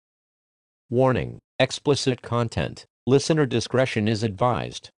Warning, explicit content. Listener discretion is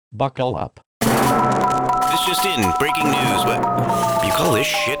advised. Buckle up. This just in, breaking news. What? You call this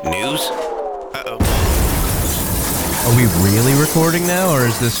shit news? Uh-oh. Are we really recording now, or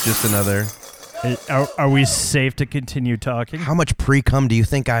is this just another... Are we safe to continue talking? How much pre-cum do you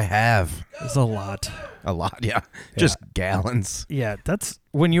think I have? It's a lot. A lot, yeah. Just gallons. Yeah, that's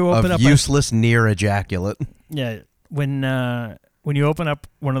when you open of up useless near ejaculate. Yeah, when you open up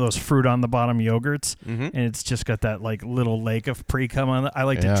one of those fruit on the bottom yogurts, and it's just got that like little lake of pre-cum on it. I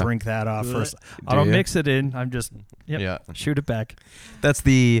like to drink that off first. I don't mix it in. I'm just shoot it back. That's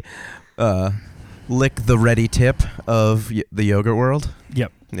the lick the ready tip of the yogurt world.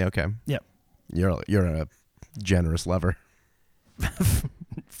 Yep. Yeah. Okay. Yep. You're a generous lover.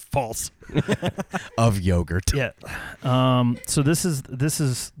 False. Of yogurt. Yeah. So this is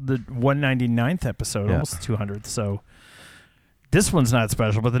the 199th episode, almost 200th. So this one's not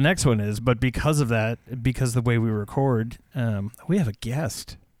special, but the next one is. But because of that, because the way we record, we have a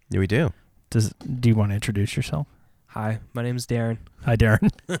guest. Yeah, we do. Do you want to introduce yourself? Hi, my name's Darren. Hi, Darren.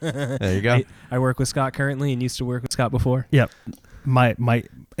 There you go. I work with Scott currently and used to work with Scott before. Yep.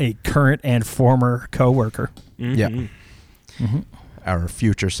 A current and former coworker. Mm-hmm. Yeah. Mm-hmm. Our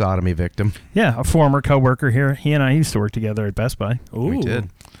future sodomy victim. Yeah, a former coworker here. He and I used to work together at Best Buy. Ooh. We did.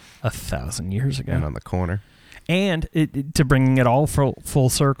 1,000 years ago. And on the corner. And to bring it all full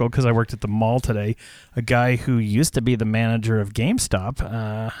circle, because I worked at the mall today, a guy who used to be the manager of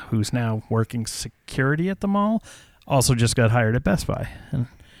GameStop, who's now working security at the mall, also just got hired at Best Buy. And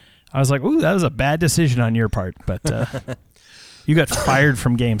I was like, ooh, that was a bad decision on your part. But you got fired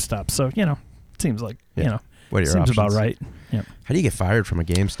from GameStop. So, it seems like, what are your seems options? about right. Yep. How do you get fired from a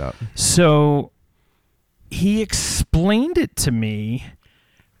GameStop? So he explained it to me,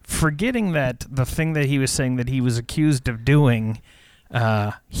 forgetting that the thing that he was saying that he was accused of doing,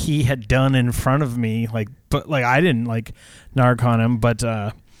 he had done in front of me. But I didn't narc on him.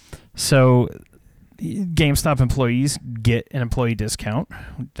 But so GameStop employees get an employee discount.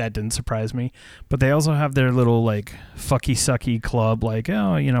 That didn't surprise me. But they also have their little fucky sucky club,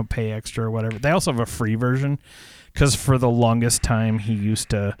 pay extra or whatever. They also have a free version. Because for the longest time, he used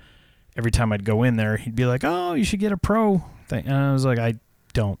to, every time I'd go in there, he'd be like, oh, you should get a pro thing. And I was like, I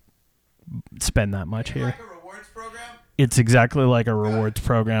don't spend that much here. Like a rewards program? It's exactly like a rewards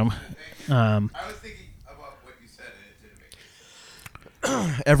program. I was thinking about what you said, and it didn't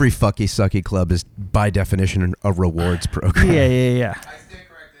make sense. Every fucky sucky club is, by definition, a rewards program. Yeah. I stand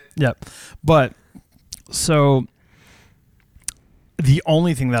corrected. Yep. But, so, the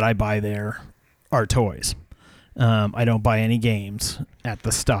only thing that I buy there are toys. I don't buy any games at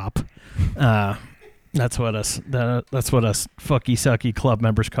the stop. That's what us fucky sucky club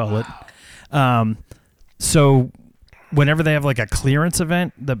members call it. So whenever they have a clearance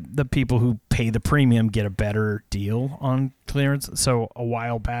event, the people who pay the premium get a better deal on clearance. So a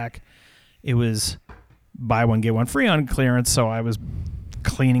while back, it was buy one get one free on clearance. So I was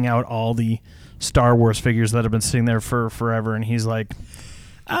cleaning out all the Star Wars figures that have been sitting there for forever, and he's like,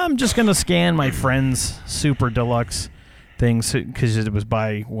 I'm just going to scan my friend's super deluxe things because it was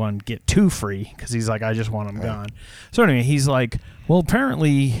buy one, get two free because he's like, I just want them gone. So anyway, he's like, well,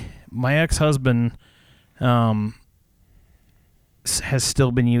 apparently my ex-husband has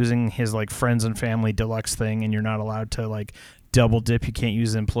still been using his friends and family deluxe thing, and you're not allowed to double dip. You can't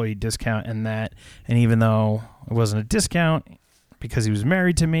use the employee discount and that. And even though it wasn't a discount because he was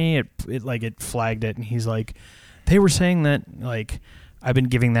married to me, it flagged it. And he's like, they were saying that I've been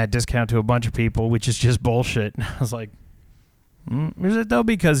giving that discount to a bunch of people, which is just bullshit. And I was like, is it though?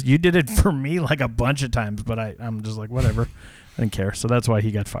 Because you did it for me a bunch of times, but I'm just like, whatever. I didn't care. So that's why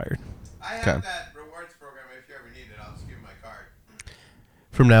he got fired. I have that rewards program. If you ever need it, I'll just give you my card.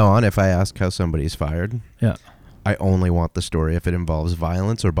 From now on, if I ask how somebody's fired, Yeah. I only want the story if it involves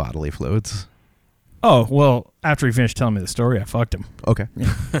violence or bodily fluids. Oh, well, after he finished telling me the story, I fucked him. Okay.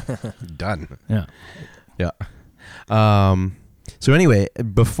 Yeah. Done. Yeah. Yeah. So anyway,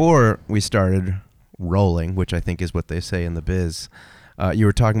 before we started rolling, which I think is what they say in the biz, you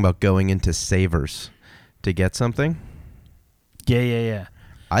were talking about going into Savers to get something. Yeah.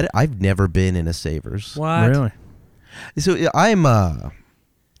 I've never been in a Savers. What? Really? So I'm I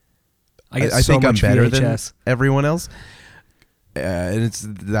I so think I'm much better VHS. than everyone else. And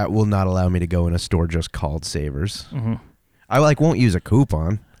that will not allow me to go in a store just called Savers. Mm-hmm. I won't use a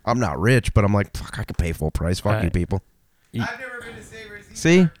coupon. I'm not rich, but I'm like, fuck, I could pay full price. Fuck you people. I've never been to Savers either.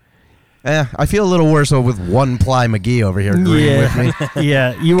 See? I feel a little worse with one ply McGee over here agreeing with me.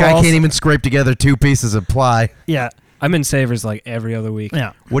 Yeah. Guy can't even scrape together two pieces of ply. Yeah. I'm in Savers every other week.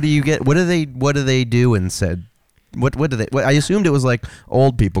 Yeah. What do you get? What do they do in said What do they? I assumed it was like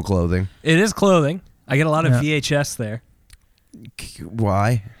old people clothing. It is clothing. I get a lot of Yeah. VHS there.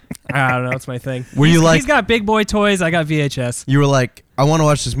 Why? I don't know. It's my thing. Were you like- He's got big boy toys. I got VHS. You were like, I want to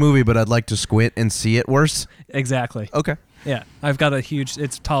watch this movie, but I'd like to squint and see it worse. Exactly. Okay. Yeah. I've got a huge.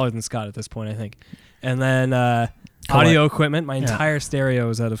 It's taller than Scott at this point, I think. And then audio equipment. My entire stereo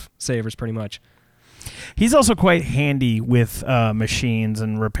is out of Savers, pretty much. He's also quite handy with machines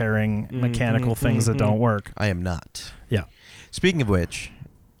and repairing mechanical things that don't work. I am not. Yeah. Speaking of which,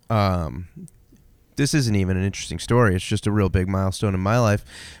 this isn't even an interesting story. It's just a real big milestone in my life.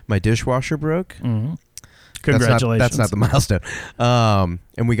 My dishwasher broke. Mm-hmm. Congratulations. That's not the milestone.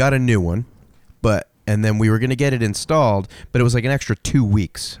 And we got a new one, and then we were going to get it installed, but it was like an extra 2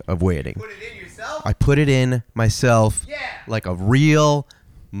 weeks of waiting. Put it in yourself? I put it in myself like a real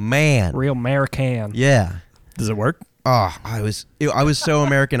man. Real American. Yeah. Does it work? Oh, I was so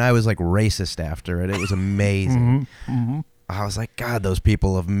American. I was like racist after it. It was amazing. I was like, God, those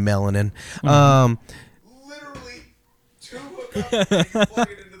people of melanin. Literally 2 hookups and plug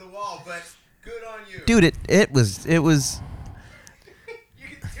it into the wall, but good on you. Dude, it was You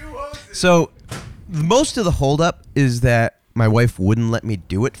get 2 hoses. so most of the holdup is that my wife wouldn't let me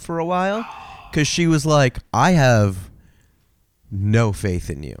do it for a while because she was like, I have no faith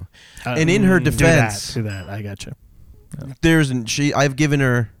in you. And in her defense, Do that. I got you. I've given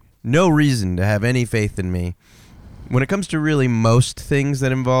her no reason to have any faith in me. When it comes to really most things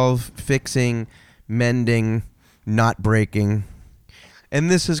that involve fixing, mending, not breaking,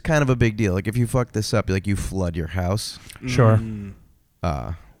 and this is kind of a big deal. Like if you fuck this up, like you flood your house. Sure.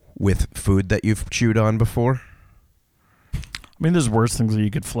 With food that you've chewed on before. I mean, there's worse things that you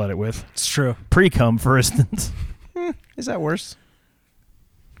could flood it with. It's true. Pre-cum, for instance. Is that worse?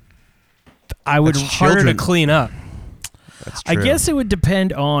 I would That's harder children. to clean up. That's I true. guess it would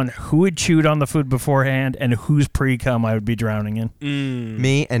depend on who had chewed on the food beforehand and whose pre-cum I would be drowning in.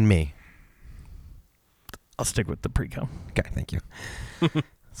 Me and me. I'll stick with the pre-cum. Okay, thank you.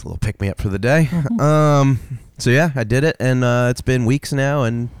 It's a little pick me up for the day. So yeah, I did it, and it's been weeks now,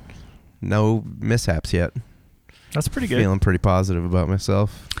 and no mishaps yet. That's pretty good. Feeling pretty positive about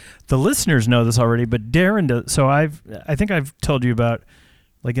myself. The listeners know this already, but Darren does. So I think I've told you about,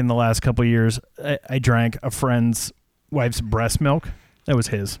 like in the last couple of years, I drank a friend's wife's breast milk. That was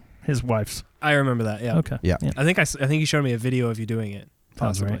his wife's. I remember that. Yeah. Okay. Yeah. I think you showed me a video of you doing it.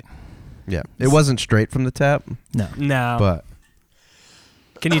 Sounds Possibly. right. Yeah, it wasn't straight from the tap, No. No. but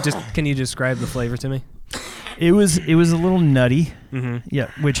Can you describe the flavor to me? It was a little nutty. Mm-hmm.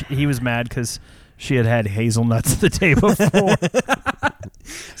 Yeah, which he was mad because she had hazelnuts the day before.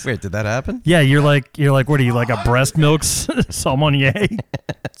 wait, did that happen? Yeah, you're like, what are you, like a breast milk sommelier?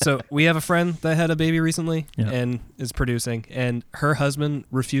 So we have a friend that had a baby recently Yeah. and is producing, and her husband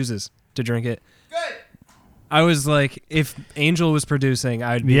refuses to drink it. Good. I was like, if Angel was producing,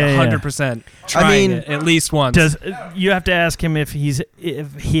 I'd be Yeah, 100% trying it at least once. Does you have to ask him if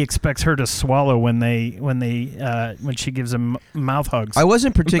he expects her to swallow when she gives him mouth hugs? I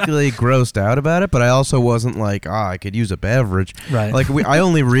wasn't particularly grossed out about it, but I also wasn't like, I could use a beverage. Right. Like I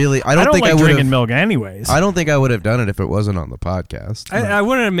don't think like I would drinking have. milk anyways. I don't think I would have done it if it wasn't on the podcast. I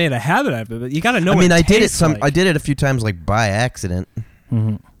wouldn't have made a habit of it, but you got to know. I mean, what I did it tastes like I did it a few times, like by accident.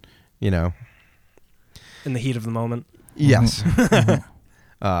 Mm-hmm. You know. in the heat of the moment. Yes.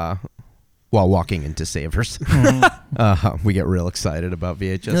 While walking into Savers, we get real excited about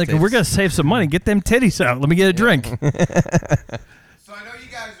VHS. You're like, tapes. we're gonna save some money. Get them titties out. Let me get a drink. So I know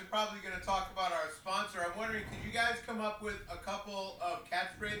you guys are probably going to talk about our sponsor. I'm wondering, could you guys come up with a couple of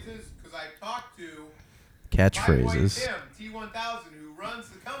catchphrases? Because I talked to my boy Catchphrases. Tim, T1000, who runs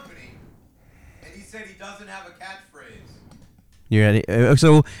the company, and he said he doesn't have a catchphrase. You ready?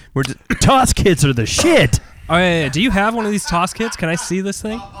 So we're just, Toss kits are the shit. Oh yeah. Do you have one of these toss kits? Can I see this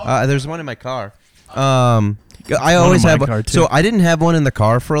thing? there's one in my car. I always my have car, one. too. So I didn't have one in the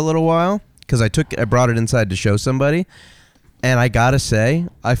car for a little while because I brought it inside to show somebody, and I gotta say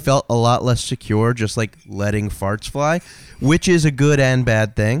I felt a lot less secure just like letting farts fly, which is a good and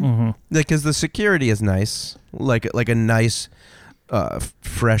bad thing. Because the security is nice, like a nice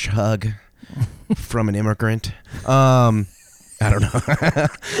fresh hug from an immigrant. I don't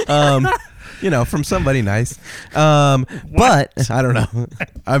know. From somebody nice. But I don't know.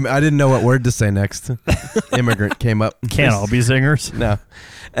 I didn't know what word to say next. Immigrant came up. Can't all be zingers. No.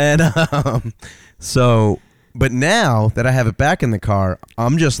 And but now that I have it back in the car,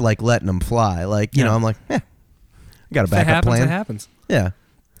 I'm just like letting them fly. Like, you know, I'm like, I got a If it backup happens, plan. it happens. Yeah.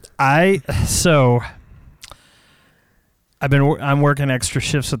 I'm working extra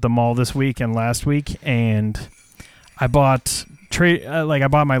shifts at the mall this week and last week, and I bought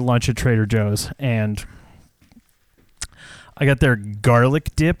my lunch at Trader Joe's, and I got their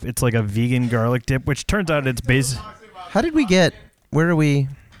garlic dip. It's like a vegan garlic dip, which turns out it's based. How did we get? Where are we?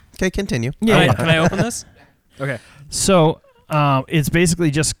 Okay, continue. Yeah. Can I open this? Okay. So it's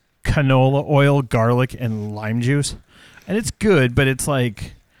basically just canola oil, garlic, and lime juice, and it's good. But it's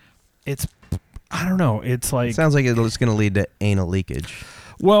like, I don't know. It's like Sounds like it's going to lead to anal leakage.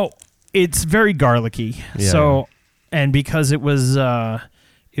 well, it's very garlicky. Yeah. So, and because it was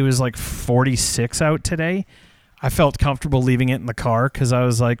like 46 out today, I felt comfortable leaving it in the car because I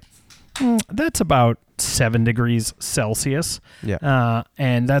was like, that's about 7 degrees Celsius. Yeah.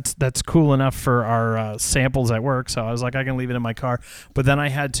 And that's cool enough for our samples at work. So I was like, I can leave it in my car. But then I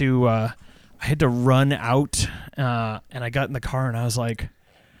had to run out, and I got in the car and I was like,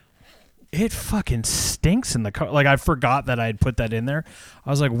 it fucking stinks in the car. Like, I forgot that I had put that in there. I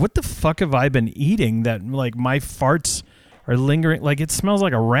was like, what the fuck have I been eating that, like, my farts are lingering? Like, it smells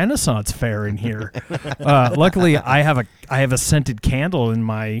like a Renaissance fair in here. Luckily, I have a scented candle in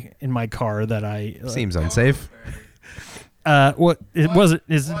my car that I... Seems unsafe. What scent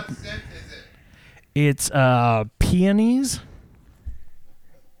is it? It's peonies.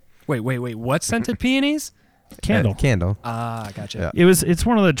 Wait. What scented peonies? Candle. Candle. Gotcha. Yeah. It's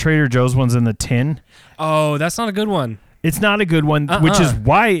one of the Trader Joe's ones in the tin. Oh, that's not a good one. It's not a good one, which is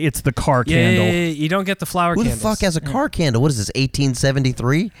why it's the car candle. Yeah, you don't get the flower Who candles. the fuck has a car candle? What is this,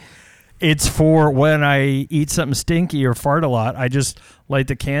 1873? It's for when I eat something stinky or fart a lot. I just light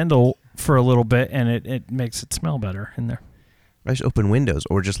the candle for a little bit, and it makes it smell better in there. I just open windows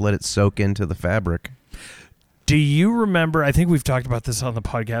or just let it soak into the fabric. Do you remember, I think we've talked about this on the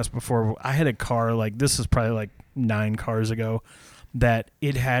podcast before, I had a car, like, this is probably like 9 cars ago, that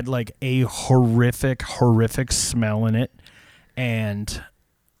it had like a horrific smell in it, and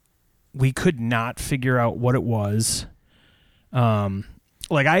we could not figure out what it was.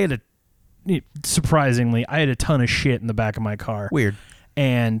 Like, surprisingly, I had a ton of shit in the back of my car. Weird.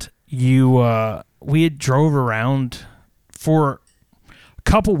 And we had drove around for a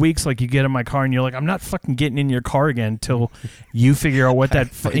couple weeks. Like, you get in my car and you're like, I'm not fucking getting in your car again until you figure out what that...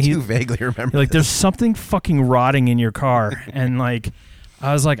 I do vaguely remember. Like, there's something fucking rotting in your car. And, like,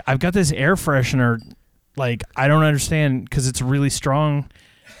 I was like, I've got this air freshener. Like, I don't understand because it's really strong.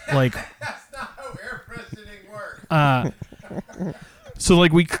 Like... That's not how air freshening works. So,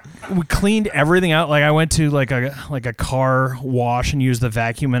 like, we cleaned everything out. Like, I went to like a car wash and used the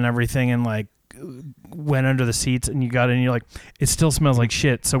vacuum and everything, and like went under the seats, and you got in and you're like, it still smells like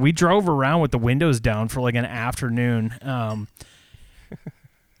shit. So we drove around with the windows down for like an afternoon.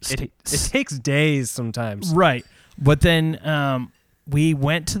 It takes days sometimes. Right. But then we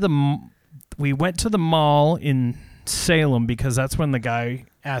went to the mall in Salem because that's when the guy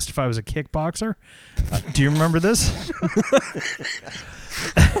asked if I was a kickboxer. Do you remember this?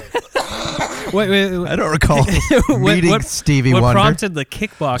 Wait. I don't recall meeting Stevie What Wonder. prompted the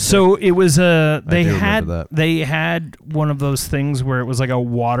kickboxer? So it was they remember that. had one of those things where it was like a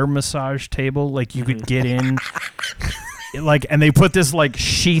water massage table, like you could get in, like, and they put this like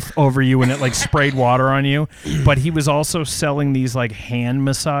sheath over you and it like sprayed water on you. But he was also selling these like hand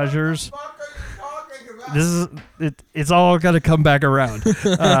massagers. What the fuck are you talking about? This is it. It's all got to come back around. On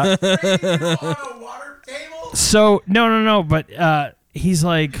a water table? So no, but he's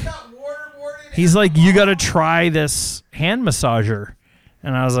like. He's like, you got to try this hand massager.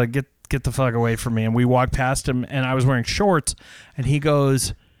 And I was like, get the fuck away from me. And we walked past him, and I was wearing shorts. And he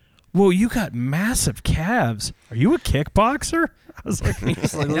goes, whoa, you got massive calves. Are you a kickboxer? I was like,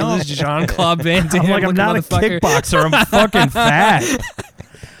 It's like, no, this is Jean-Claude Van Damme. I'm like, I'm not a motherfucker. kickboxer. I'm fucking fat.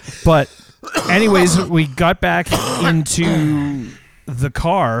 But anyways, we got back into the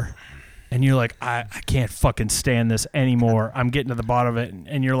car. And you're like, I can't fucking stand this anymore. I'm getting to the bottom of it.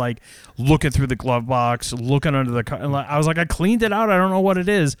 And you're like looking through the glove box, looking under the car. And I was like, I cleaned it out. I don't know what it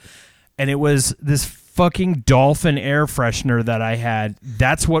is. And it was this fucking Dolphin air freshener that I had.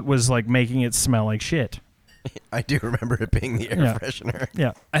 That's what was like making it smell like shit. I do remember it being the air freshener.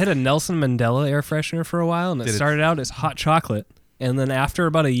 Yeah. I had a Nelson Mandela air freshener for a while, and it started out as hot chocolate. And then after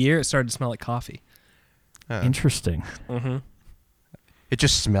about a year, it started to smell like coffee. Interesting. Mm-hmm. It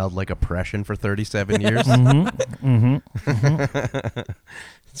just smelled like oppression for 37 years. Mm-hmm. It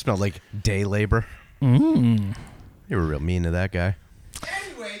smelled like day labor. Mm. You were real mean to that guy.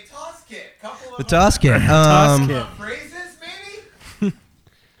 Anyway, toss kit. Couple of The toss kit. Toss kit. phrases, maybe?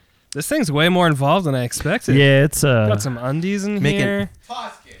 This thing's way more involved than I expected. Yeah, it's Got some undies in Make it- here.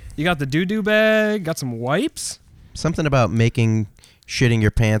 Toss kit. You got the doo-doo bag. Got some wipes. Something about making shitting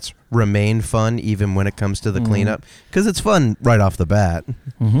your pants remain fun even when it comes to the cleanup. Because it's fun right off the bat.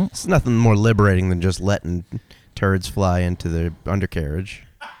 Mm-hmm. It's nothing more liberating than just letting turds fly into the undercarriage.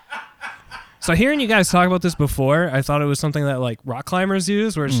 So hearing you guys talk about this before, I thought it was something that like rock climbers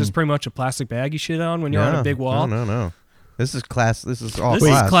use, where it's just pretty much a plastic bag you shit on when you're on a big wall. No. This is class. This is all This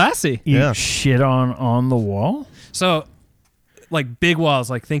class. is classy. You shit on the wall? So, like big walls,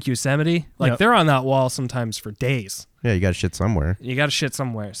 like think Yosemite, like they're on that wall sometimes for days. Yeah, you got to shit somewhere. You got to shit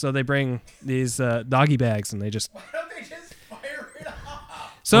somewhere. So they bring these doggy bags and they just. Why don't they just fire it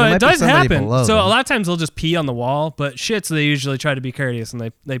off? So Well, it it might be does somebody happen. below So them. a lot of times they'll just pee on the wall, but shits they usually try to be courteous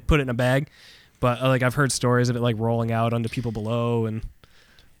and they put it in a bag. But like I've heard stories of it like rolling out onto people below and.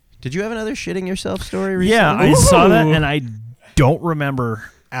 Did you have another shitting yourself story recently? Yeah, I saw that and I don't remember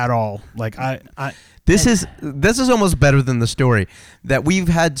at all. Like This is almost better than the story that we've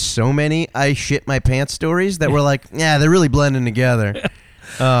had so many I shit my pants stories that we're like, yeah, they're really blending together.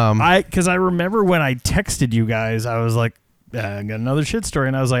 Because I remember when I texted you guys, I was like, I got another shit story,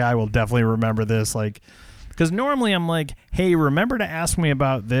 and I was like, I will definitely remember this. Like, because normally I'm like, hey, remember to ask me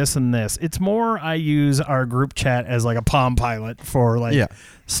about this and this. It's more I use our group chat as like a Palm Pilot for like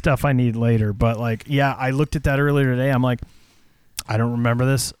stuff I need later. But like, yeah, I looked at that earlier today. I'm like, I don't remember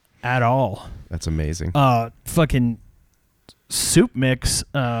this at all. That's amazing. Fucking soup mix.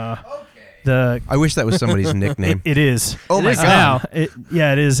 I wish that was somebody's nickname. It is. Oh It my is god! now.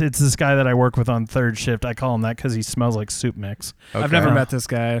 It is. It's this guy that I work with on third shift. I call him that because he smells like soup mix. Okay. I've never met this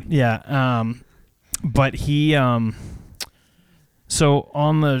guy. Yeah. But he. So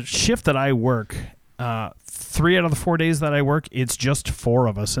on the shift that I work, 3 out of the 4 days that I work, it's just 4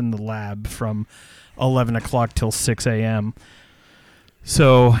 of us in the lab from 11 o'clock till 6 a.m.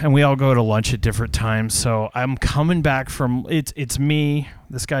 So, and we all go to lunch at different times. So I'm coming back from, it's me,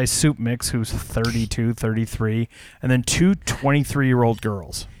 this guy's soup mix, who's 32, 33, and then 2 23-year-old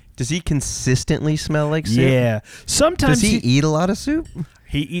girls. Does he consistently smell like soup? Yeah. Sometimes Does he eat a lot of soup?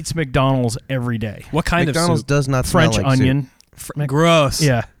 he eats McDonald's every day. What kind McDonald's of soup? does not French smell like onion. Gross.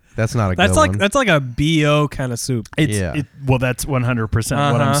 Yeah. That's not a That's good like one. that's like a BO kind of soup. Yeah. Well, that's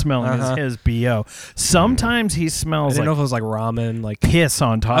 100% what I'm smelling is his BO. Sometimes he I smells didn't know like if it was like ramen. Like piss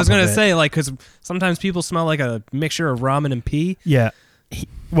on top I was of gonna it. say like because sometimes people smell like a mixture of ramen and pee. Yeah.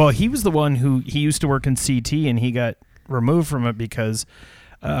 He was the one who he used to work in CT and he got removed from it because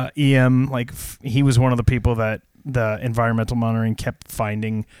EM, like he was one of the people that the environmental monitoring kept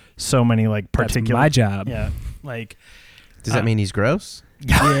finding so many like That's particulate. my job. Yeah. Like, Does that mean he's gross?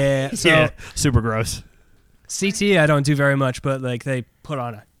 Yeah. So yeah, super gross. CT I don't do very much, but like they put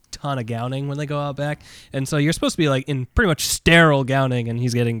on a ton of gowning when they go out back, and so you're supposed to be like in pretty much sterile gowning, and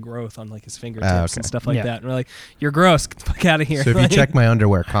he's getting growth on like his fingertips okay. and stuff like Yeah. that. And we're like, you're gross. Get the fuck out of here. So if you Like, check my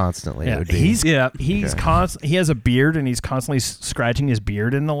underwear constantly, it would be. He's Yeah. he has a beard and he's constantly scratching his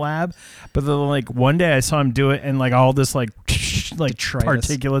beard in the lab. But then like one day I saw him do it and like all this like Detritus.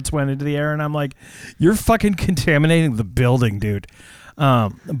 particulates went into the air and I'm like, you're fucking contaminating the building, dude.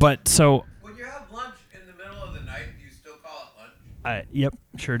 But so When you have lunch in the middle of the night, do you still call it lunch? yep,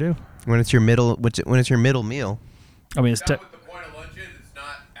 sure do. when it's your middle meal. I mean, it's Is that what the point of lunch is? It's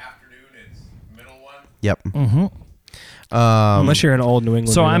not afternoon, it's middle one? Yep. unless you're an old New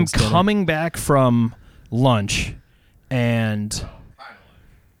England. so I'm coming back from lunch and Kind of lunch.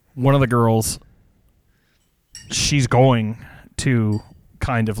 one of the girls, she's going to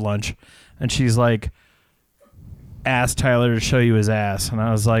kind of lunch, and she's like, ask Tyler to show you his ass. And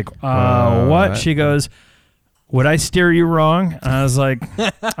I was like, what? She goes, would I steer you wrong? And I was like,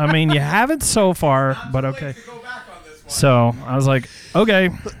 I mean, you haven't so far, but Not too okay. late to go back on this one. So I was like, okay.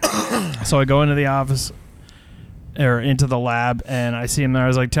 So I go into the office or into the lab and I see him there. I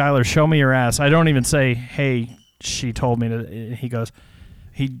was like, Tyler, show me your ass. I don't even say, hey, she told me to. He goes,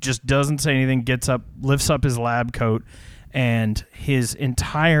 he just doesn't say anything, gets up, lifts up his lab coat, and his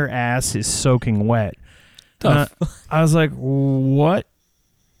entire ass is soaking wet. Tough. I was like, what?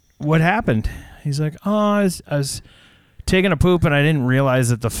 What happened? He's like, oh, I was taking a poop and I didn't realize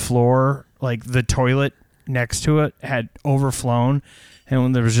that the floor, like the toilet next to it, had overflown, and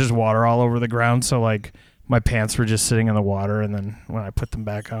when there was just water all over the ground. So like my pants were just sitting in the water, and then when I put them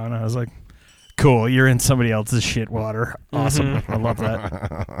back on, I was like, cool, you're in somebody else's shit water. Awesome. I love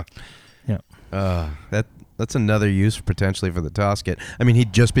that. Yeah. That's another use potentially for the Tosket. I mean,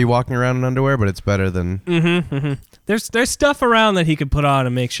 he'd just be walking around in underwear, but it's better than There's stuff around that he could put on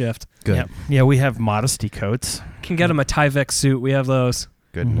a makeshift. good. Yep. Yeah, we have modesty coats. Can get him a Tyvek suit. We have those.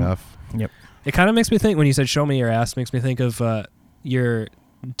 Good enough. Yep. It kind of makes me think when you said "show me your ass," makes me think of your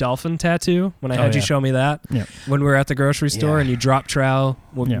dolphin tattoo when I had you yeah. show me that. Yeah. When we were at the grocery store Yeah. and you drop trowel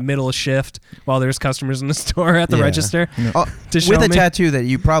Yeah. middle of shift while there's customers in the store at the Yeah. register. Oh, To show with a me. tattoo that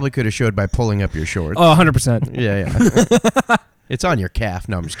you probably could have showed by pulling up your shorts. Oh, 100%. Yeah. It's on your calf.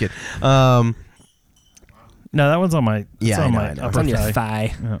 No, I'm just kidding. No, that one's on my. Yeah, it's I on know, my I know. upper It's on your thigh.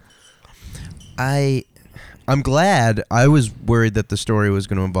 thigh. Yeah. I'm glad. I was worried that the story was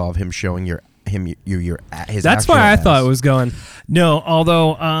going to involve him showing his. That's why I thought it was going. No,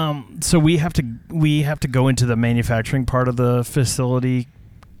 although so we have to go into the manufacturing part of the facility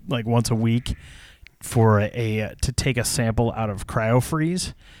like once a week for to take a sample out of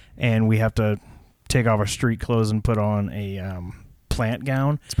cryo-freeze, and we have to take off our street clothes and put on a plant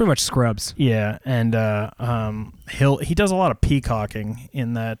gown. It's pretty much scrubs. Yeah, and he does a lot of peacocking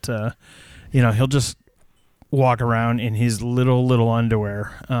in that he'll just walk around in his little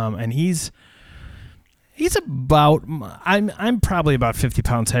underwear, and he's about I'm probably about 50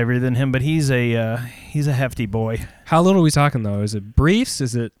 pounds heavier than him, but he's a hefty boy. How little are we talking though? Is it briefs?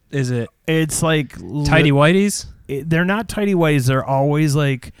 Is it? It's like tidy whities? They're not tidy whities. They're always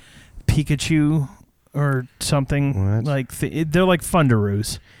like Pikachu or something. What? Like they're like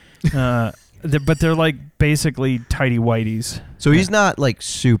Fundaroos, but they're like basically tidy whities. So he's not like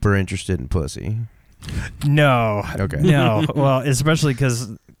super interested in pussy. No. Okay. No. Well, especially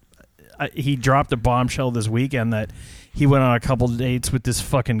because he dropped a bombshell this weekend that he went on a couple dates with this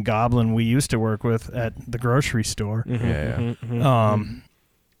fucking goblin we used to work with at the grocery store.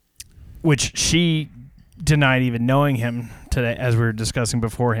 Which she denied even knowing him today, as we were discussing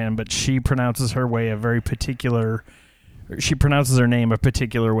beforehand, but she pronounces her name a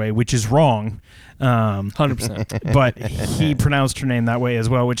particular way, which is wrong. 100%. But he pronounced her name that way as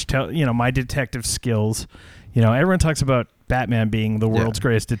well, which my detective skills. Everyone talks about Batman being the world's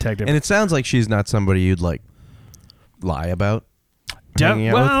greatest detective. And it sounds like she's not somebody you'd like lie about. I don't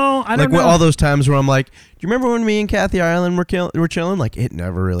know. All those times where I'm like, do you remember when me and Kathy Ireland were chilling? Like, it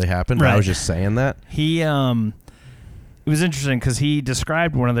never really happened. But I was just saying that. He, it was interesting because he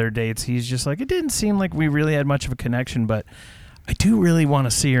described one of their dates. He's just like, it didn't seem like we really had much of a connection, but I do really want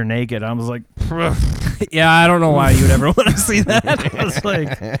to see her naked. I was like, yeah, I don't know why you would ever want to see that. I was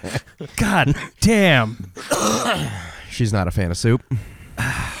like, God damn. She's not a fan of soup.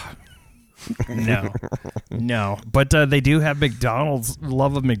 No. But they do have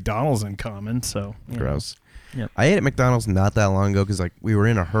love of McDonald's in common. So Gross. Yep. I ate at McDonald's not that long ago because we were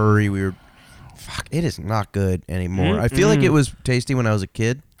in a hurry. It is not good anymore. I feel like it was tasty when I was a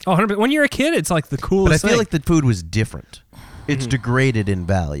kid. Oh, 100%. When you're a kid, it's like the coolest But I feel like the food was different. It's degraded in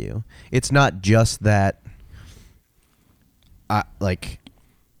value. It's not just that.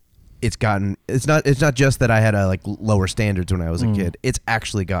 It's not just that I had lower standards when I was a kid. It's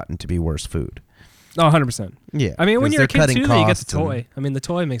actually gotten to be worse food. Oh, 100%. Yeah. I mean, when you're a kid too, you get the costs and- toy. I mean, the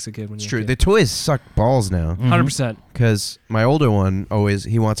toy makes it good when It's you're true. a The kid. toys suck balls now. 100%. Because my older one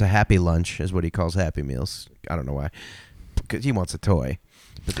he wants a happy lunch, is what he calls Happy Meals. I don't know why. Because he wants a toy.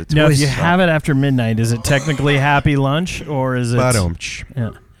 But the now, if toys you suck. have it after midnight, is it technically happy lunch or is it?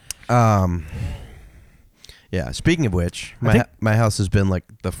 Yeah. Yeah. Speaking of which, my house has been like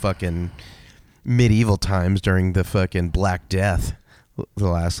the fucking medieval times during the fucking Black Death. The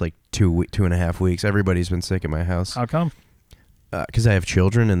last 2.5 weeks, everybody's been sick at my house. How come? Because I have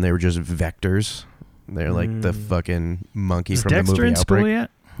children, and they were just vectors. They're like the fucking monkey Is from Dexter the movie in Outbreak. school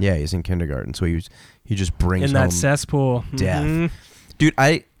yet? Yeah, he's in kindergarten, so he just brings In home that cesspool. death. Mhm. Dude,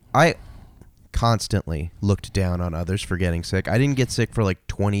 I constantly looked down on others for getting sick. I didn't get sick for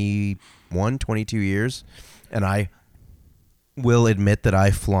 21, 22 years, and I will admit that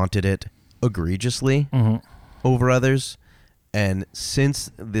I flaunted it egregiously over others. And since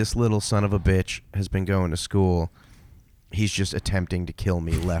this little son of a bitch has been going to school, he's just attempting to kill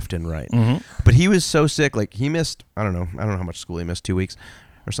me left and right. But he was so sick, he missed, I don't know how much school he missed, 2 weeks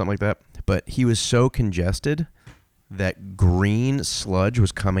or something like that. But he was so congested that green sludge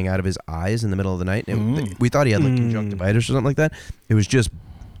was coming out of his eyes in the middle of the night. And we thought he had conjunctivitis or something like that. It was just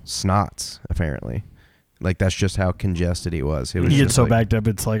snots, apparently. That's just how congested he was. It was You get just so backed up,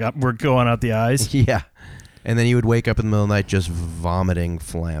 it's like we're going out the eyes. Yeah. And then he would wake up in the middle of the night just vomiting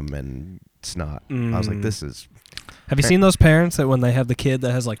phlegm and snot. I was like, this is... Have you seen those parents that when they have the kid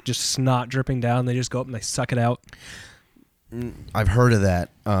that has just snot dripping down, they just go up and they suck it out? I've heard of that.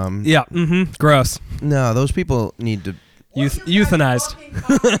 Yeah. Gross. No, those people need to... Euthanized.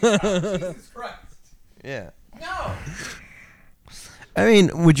 Jesus Christ. Yeah. No. I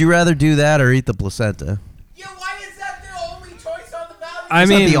mean, would you rather do that or eat the placenta? Yeah, why is that the only choice on the value? I It's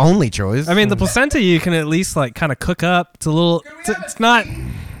mean, not the only choice. I mean, the placenta you can at least kind of cook up. It's a little. It's not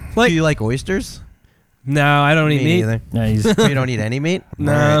do you like oysters? No, I don't eat Me meat. neither. Yeah, he's You don't eat any meat?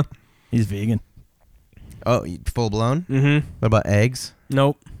 No. All right. he's vegan. Oh, full blown? Mm-hmm. What about eggs?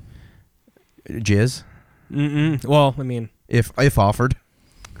 Nope. Jizz? Well, I mean, If offered.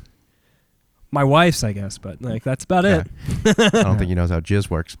 my wife's, I guess, but that's about it. I don't think he knows how jizz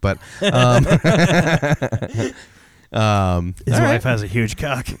works, but His wife has a huge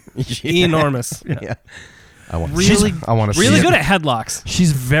cock. Enormous. Yeah. I want Really- I want to Really see good it. at headlocks.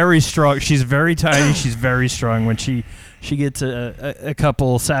 She's very strong. She's very tiny. She's very strong. When she gets a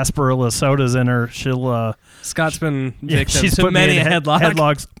couple sarsaparilla sodas in her, she'll Scott's been victim she's to put me many in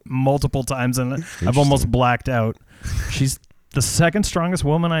headlocks. multiple times, and I've almost blacked out. She's the second strongest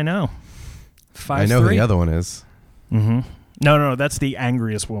woman I know. 5'3". I know who the other one is. Mm-hmm. No, that's the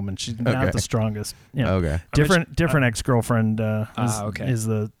angriest woman. She's Okay. not the strongest. Yeah, Okay. different ex-girlfriend okay. is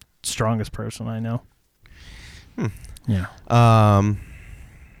the strongest person I know. Yeah. I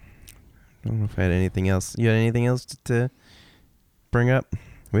don't know if I had anything else. You had anything else to bring up?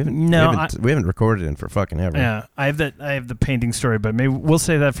 We haven't recorded in for fucking ever. Yeah, I have the painting story, but maybe we'll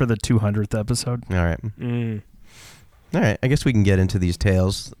save that for the 200th episode. All right. All right. I guess we can get into these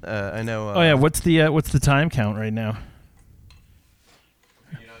tales. I know. Oh yeah, what's the time count right now?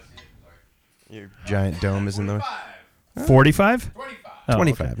 Your giant dome is in the way. 45? 25.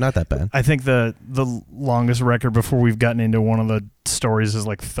 25. Okay. Not that bad. I think the longest record before we've gotten into one of the stories is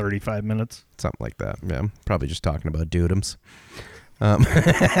like 35 minutes. Something like that. Yeah. I'm probably just talking about dudums.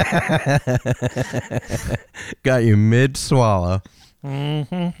 Got you mid swallow.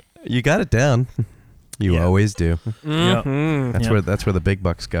 Mm-hmm. You got it down. You Yeah. always do. Mm-hmm. That's where the big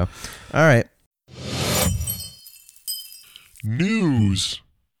bucks go. All right. News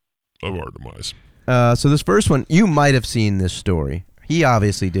of our demise. So this first one, you might have seen this story. He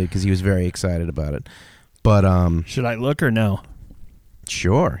obviously did because he was very excited about it. But Should I look or no?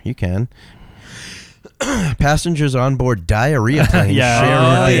 sure, you can. Passengers on board diarrhea plane Yeah, share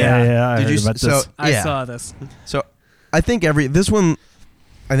oh, a date. yeah. I Did heard you about so this. I yeah. saw this. So I think this one,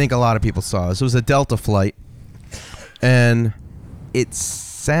 I think a lot of people saw this. It was a Delta flight, and it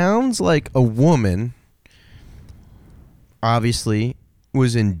sounds like a woman obviously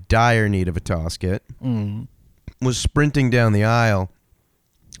was in dire need of a tosket, was sprinting down the aisle,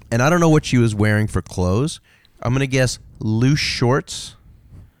 and I don't know what she was wearing for clothes. I'm going to guess loose shorts.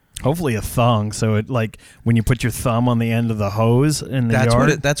 Hopefully a thong, so it like when you put your thumb on the end of the hose in the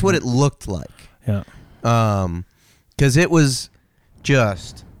yard. That's what it looked like. Yeah. Because it was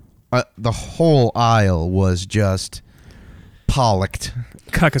just the whole aisle was just pollocked.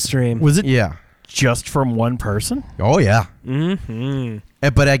 Cuckastream. Was it Yeah. just from one person? Oh yeah. Mm-hmm.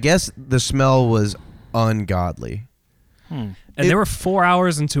 But I guess the smell was ungodly. And they were 4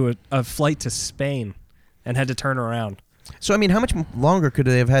 hours into a flight to Spain and had to turn around. So I mean, how much longer could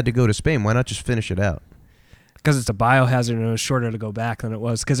they have had to go to Spain? Why not just finish it out? Because it's a biohazard and it was shorter to go back than it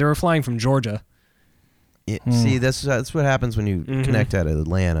was. Because they were flying from Georgia. See, that's what happens when you connect out of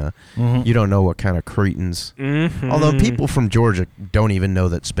Atlanta. Mm-hmm. You don't know what kind of cretins. Mm-hmm. Although people from Georgia don't even know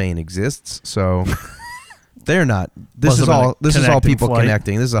that Spain exists, so they're not. This is all people flight.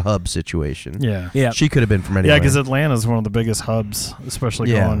 connecting. This is a hub situation. Yeah. Yeah. She could have been from anywhere. Yeah, because Atlanta's one of the biggest hubs,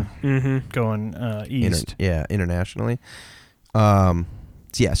 especially Yeah. going east. Internationally.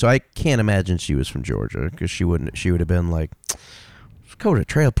 So I can't imagine she was from Georgia because she would have been like, let's go to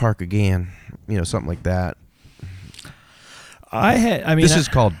Trail Park again, something like that. This is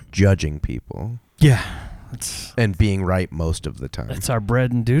called judging people Yeah. and being right most of the time. That's our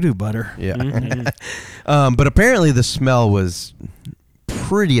bread and doo-doo butter. Yeah. Mm-hmm. But apparently the smell was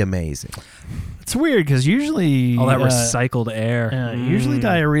pretty amazing. It's weird because usually All that recycled air. usually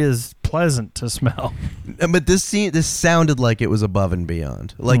diarrhea is pleasant to smell. But this sounded like it was above and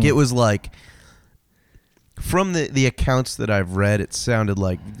beyond. Like it was like, from the accounts that I've read, it sounded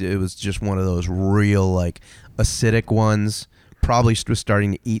like it was just one of those real like acidic ones. Probably was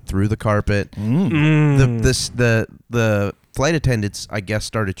starting to eat through the carpet. The flight attendants, I guess,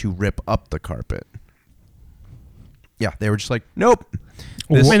 started to rip up the carpet. Yeah, they were just like, nope.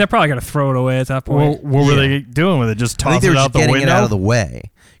 I mean, they're probably going to throw it away at that Well, point. what were they doing with it? Just I think toss they it were out just the getting window? it out of the way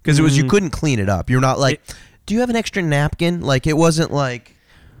because it was you couldn't clean it up. You're not like, do you have an extra napkin? Like it wasn't like,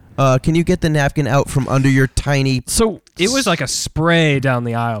 can you get the napkin out from under your tiny? So It was like a spray down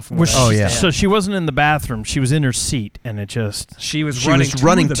the aisle. From was where I was yeah. standing. So she wasn't in the bathroom. She was in her seat, and it just. She was She running was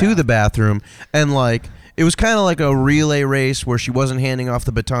running to to the bathroom, and like it was kind of like a relay race where she wasn't handing off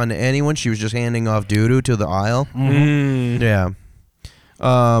the baton to anyone. She was just handing off doo-doo to the aisle. Yeah.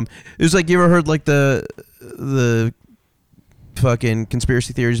 It was like, you ever heard like the fucking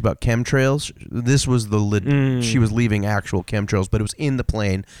conspiracy theories about chemtrails? This was she was leaving actual chemtrails, but it was in the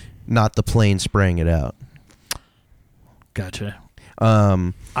plane, not the plane spraying it out. Gotcha.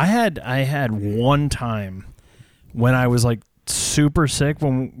 I had one time when I was like super sick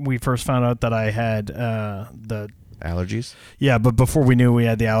when we first found out that I had the Allergies? yeah, but before we knew we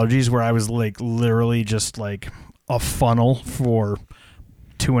had the allergies, where I was like literally just like a funnel for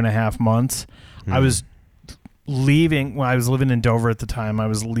 2.5 months. I was leaving. When I was living in Dover at the time, I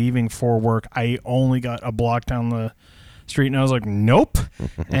was leaving for work. I only got a block down the street, and I was like, nope.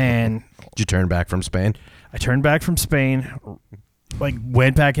 And Did you turn back from Spain? I turned back from Spain, like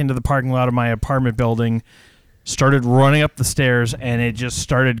went back into the parking lot of my apartment building, started running up the stairs, and it just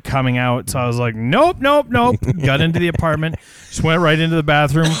started coming out. So I was like, nope. Got into the apartment, just went right into the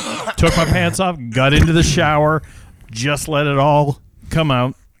bathroom, took my pants off, got into the shower, just let it all come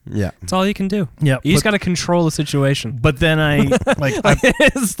out. Yeah. That's all you can do. Yeah, You just got to control the situation. But then I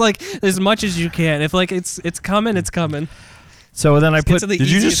It's like as much as you can. If like it's coming, it's coming. so then I Get put to the Did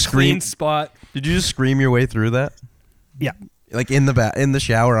you just easiest scream? clean spot. Did you just scream your way through that? yeah. Like in the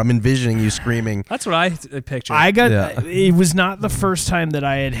shower, I'm envisioning you screaming. That's what I picture. I got. Yeah. It was not the first time that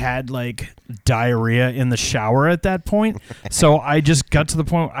I had like diarrhea in the shower at that point. So I just got to the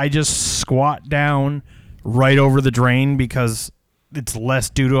point. I just squat down right over the drain because it's less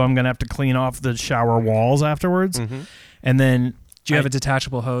due to I'm gonna have to clean off the shower walls afterwards, and then. Do you have a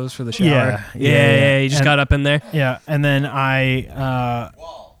detachable hose for the shower? Yeah. You just And- got up in there. Yeah, and then I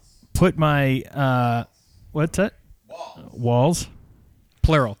put my what's that? Walls.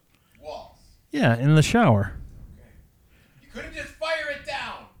 Plural. Walls. Yeah, in the shower. You couldn't just fire it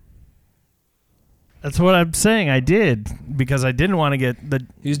down. That's what I'm saying. I did because I didn't want to get the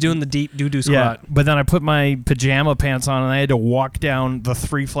He was doing the deep doo-doo squat. But then I put my pajama pants on and I had to walk down the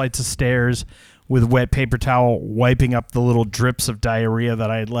 3 flights of stairs with wet paper towel, wiping up the little drips of diarrhea that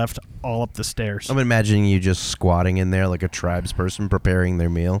I had left all up the stairs. I'm imagining you just squatting in there like a tribesperson preparing their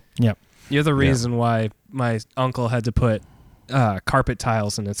meal. Yep. You're the reason why my uncle had to put carpet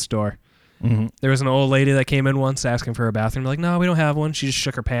tiles in his store. Mm-hmm. There was an old lady that came in once asking for a bathroom. Like, no, we don't have one. She just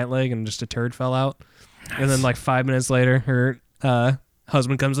shook her pant leg and just a turd fell out. And then like 5 minutes later, her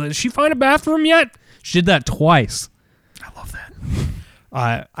husband comes in. Did she find a bathroom yet? She did that twice. I love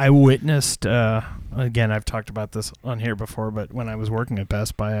that. I witnessed, again, I've talked about this on here before, but when I was working at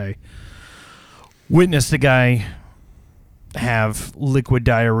Best Buy, I witnessed a guy have liquid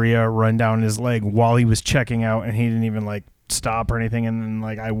diarrhea run down his leg while he was checking out, and he didn't even like stop or anything. And then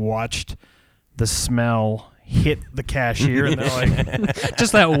like I watched the smell hit the cashier, and they're like,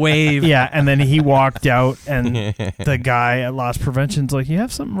 Just that wave. yeah. And then he walked out, and the guy at Loss Prevention's like, "You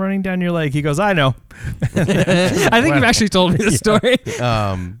have something running down your leg." He goes, "I know." I think you've actually told me the story.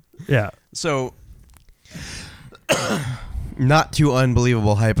 Yeah. So, not too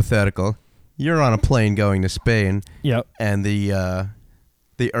unbelievable hypothetical. You're on a plane going to Spain, Yep. and the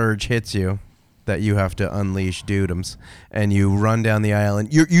urge hits you that you have to unleash dudems, and you run down the aisle,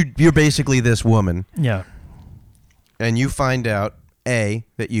 and you're basically this woman, Yeah. and you find out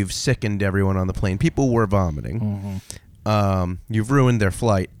that you've sickened everyone on the plane. People were vomiting. You've ruined their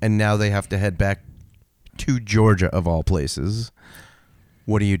flight, and now they have to head back to Georgia of all places.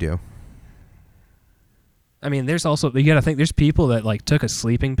 What do you do? I mean, there's also, you got to think, there's people that like took a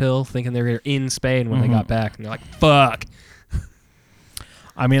sleeping pill thinking they were in Spain when they got back. And they're like, fuck.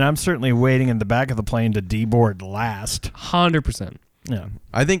 I mean, I'm certainly waiting in the back of the plane to deboard last. 100%. Yeah.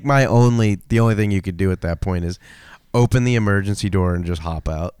 I think the only thing you could do at that point is open the emergency door and just hop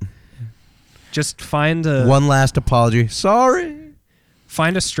out. Just find a One last apology. Sorry.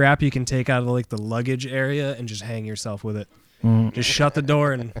 find a strap you can take out of like the luggage area and just hang yourself with it. Just shut the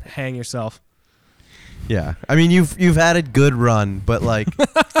door and hang yourself. Yeah. I mean, you've had a good run, but like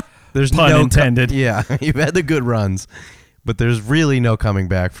there's Pun no intended. yeah, you've had the good runs, but there's really no coming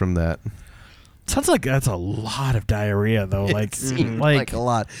back from that. Sounds like that's a lot of diarrhea, though. Like, It seemed like a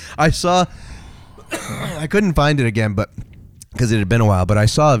lot. I saw I couldn't find it again, but because it had been a while, but I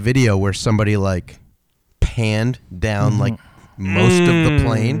saw a video where somebody like panned down like most of the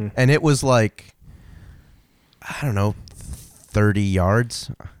plane, and it was like, I don't know, 30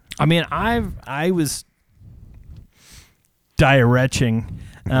 yards. I mean, I was diuretching.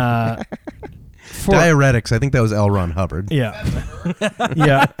 Diuretics. I think that was L. Ron Hubbard. Yeah.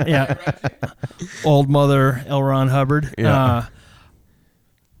 yeah. Old mother L. Ron Hubbard. Yeah.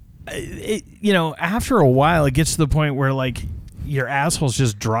 After a while, it gets to the point where like your asshole's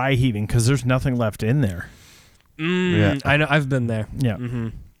just dry heaving because there's nothing left in there. Yeah. I know. I've been there. Yeah.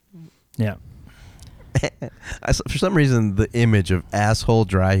 Yeah. For some reason, the image of asshole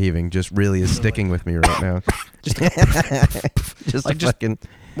dry heaving just really is sticking with me right now. just Like, just- fucking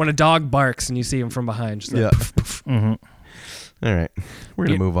When a dog barks and you see him from behind. Just yeah. Mm-hmm. All right, we're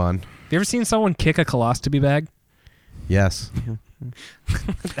gonna move on. Have you ever seen someone kick a colostomy bag? Yes.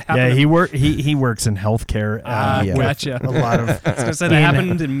 Yeah, he works in healthcare. Yeah. Gotcha. A lot of I was gonna say that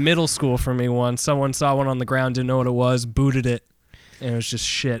happened in middle school for me once. Someone saw one on the ground, didn't know what it was, booted it, and it was just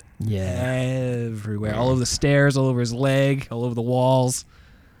shit everywhere. All over the stairs, all over his leg, all over the walls.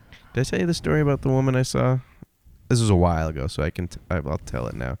 Did I tell you the story about the woman I saw This was a while ago, so I'll tell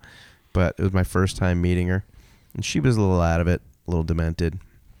it now. But it was my first time meeting her, and she was a little out of it, a little demented.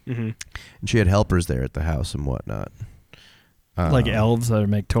 Mm-hmm. And she had helpers there at the house and whatnot. Like elves that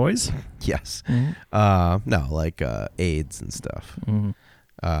make toys? Yes. Mm-hmm. No, like aides and stuff.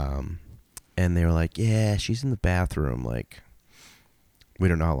 Mm-hmm. And they were like, yeah, she's in the bathroom. Like, we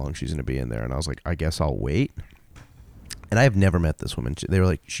don't know how long she's going to be in there. And I was like, I guess I'll wait. And I have never met this woman. They were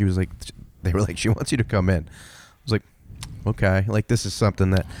like, she wants you to come in. I was like, okay. Like, this is something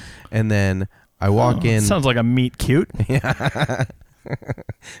that, and then I walk in. Sounds like a meet cute. Yeah.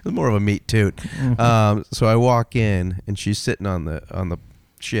 It was more of a meat toot. So I walk in and she's sitting on the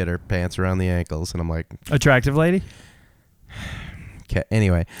shit, her pants around the ankles, and I'm like, Attractive lady? okay.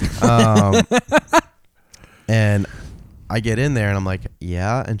 Anyway, and I get in there and I'm like,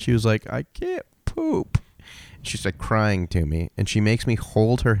 yeah, and she was like, I can't poop. She's like crying to me, and she makes me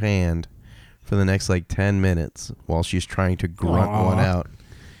hold her hand for the next like 10 minutes while she's trying to grunt one out,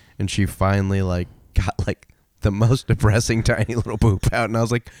 and she finally like got like the most depressing tiny little poop out, and I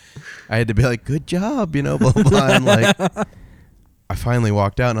was like, I had to be like, good job, blah blah blah. And like, I finally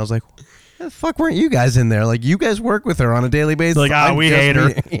walked out and I was like, why the fuck weren't you guys in there? Like, you guys work with her on a daily basis. Like, we hate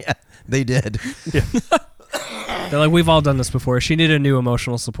her. Yeah, they did. Yeah. They're like, we've all done this before. She needed a new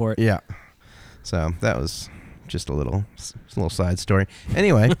emotional support. Yeah. So that was just a little side story.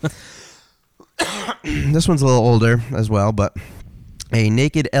 Anyway, this one's a little older as well, but a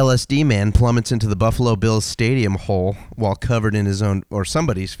naked LSD man plummets into the Buffalo Bills stadium hole while covered in his own or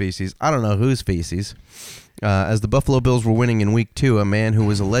somebody's feces. I don't know whose feces. As the Buffalo Bills were winning in Week 2, a man who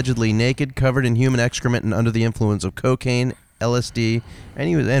was allegedly naked, covered in human excrement, and under the influence of cocaine, LSD,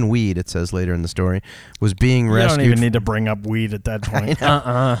 and weed, it says later in the story, was being rescued. You don't even need to bring up weed at that point.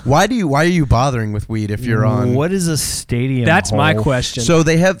 Why are you bothering with weed if you're on? What is a stadium? That's my hole? question. So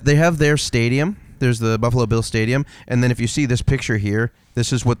they have their stadium. There's the Buffalo Bills Stadium, and then if you see this picture here,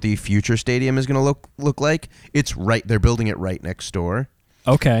 this is what the future stadium is going to look like. It's right. They're building it right next door.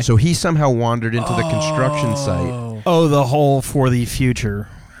 Okay. So he somehow wandered into the construction site. Oh, the hole for the future.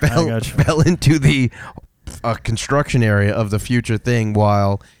 Fell into the construction area of the future thing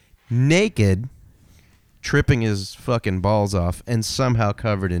while naked, tripping his fucking balls off, and somehow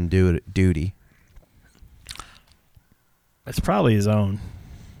covered in duty. It's probably his own.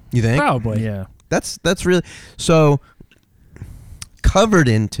 You think? Probably. Yeah. That's really so. Covered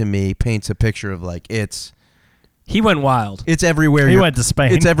in to me paints a picture of like He went wild. it's everywhere. He went to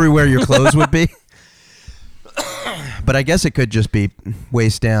Spain. It's everywhere your clothes would be. But I guess it could just be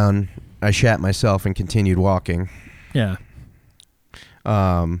waist down. I shat myself and continued walking. Yeah.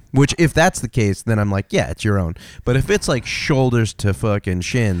 Which if that's the case, then I'm like, yeah, it's your own. But if it's like shoulders to fucking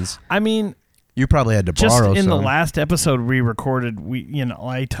shins, I mean, you probably had to just borrow in some. the last episode we recorded,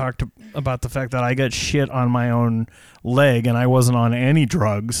 I talked about the fact that I got shit on my own leg and I wasn't on any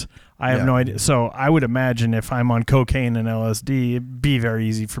drugs. I have no idea. So I would imagine if I'm on cocaine and LSD, it'd be very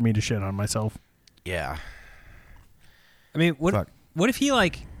easy for me to shit on myself. Yeah. I mean, Fuck. what if he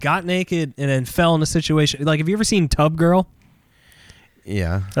like got naked and then fell in a situation? Like, have you ever seen Tub Girl?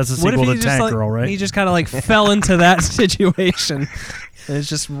 Yeah. That's a What if sequel he to just Tank Girl, right? He just kind of like fell into that situation, and it's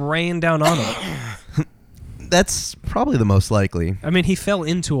just rained down on him. That's probably the most likely. I mean, he fell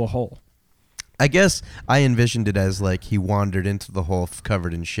into a hole. I guess I envisioned it as like he wandered into the hole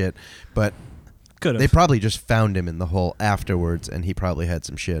covered in shit, but Could have. they probably just found him in the hole afterwards, and he probably had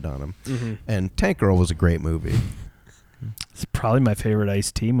some shit on him. Mm-hmm. And Tank Girl was a great movie. It's probably my favorite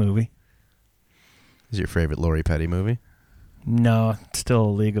Ice-T movie. Is your favorite Lori Petty movie? No, it's still a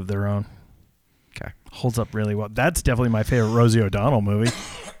League of Their Own. Okay. Holds up really well. That's definitely my favorite Rosie O'Donnell movie.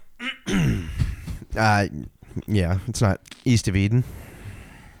 Yeah, it's not East of Eden.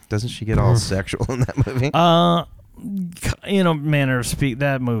 Doesn't she get all sexual in that movie? In a manner of speak,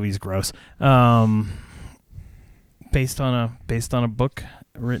 that movie's gross. Based on a book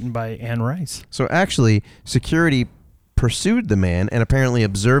written by Anne Rice. So actually, security pursued the man and apparently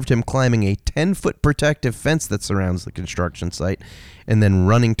observed him climbing a 10-foot protective fence that surrounds the construction site and then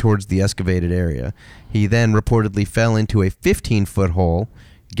running towards the excavated area. He then reportedly fell into a 15-foot hole,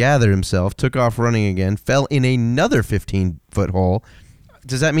 gathered himself, took off running again, fell in another 15-foot hole.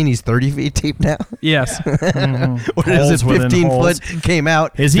 Does that mean he's 30 feet deep now? Yes. Mm-hmm. Or is it Holes within 15 holes. foot came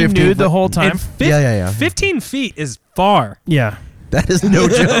out? Is he 15 nude the foot- whole time? And Yeah. 15 feet is far. Yeah. That is no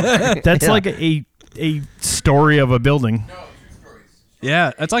joke. That's Yeah. like a story of a building. No, 2 stories.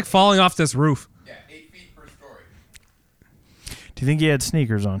 Yeah, it's like falling off this roof. Yeah, 8 feet per story. Do you think he had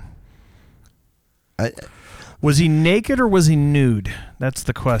sneakers on? I- Was he naked or was he nude? That's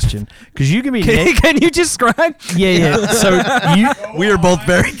the question. Because you can be naked. Can you describe? Yeah. So we are both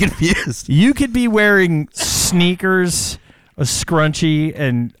very confused. you could be wearing sneakers, a scrunchie,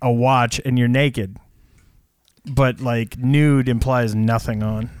 and a watch, and you're naked. But like nude implies nothing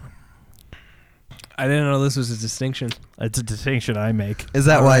on. I didn't know this was a distinction. It's a distinction I make. Is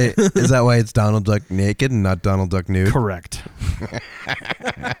that why? Is that why it's Donald Duck naked and not Donald Duck nude? Correct.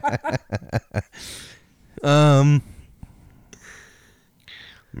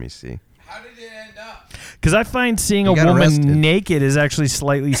 Let me see. How did it end up? Because I find seeing a got woman arrested. naked is actually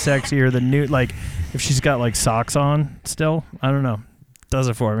slightly sexier than nude. Like if she's got like socks on still, I don't know. Does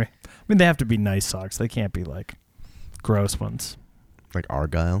it for me. I mean, they have to be nice socks. They can't be like gross ones. Like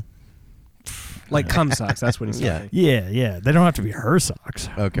Argyle. Like cum socks. That's what he's Yeah. saying. Yeah. They don't have to be her socks.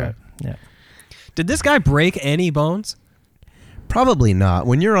 Okay. But, yeah. Did this guy break any bones? Probably not.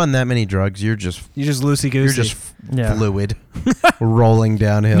 When you're on that many drugs, you're just You just loosey goosey. you're just Yeah. fluid, rolling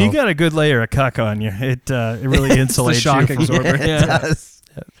downhill. And you got a good layer of cuck on you. It really It's the insulates shock you. absorber. It Yeah. does.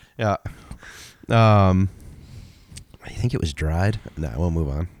 Yeah. I think it was dried. No, we'll move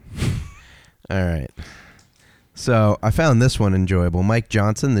on. All right. So I found this one enjoyable. Mike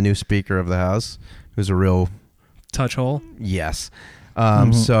Johnson, the new Speaker of the House, who's a real Touch hole. yes.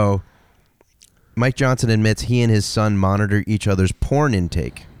 So Mike Johnson admits he and his son monitor each other's porn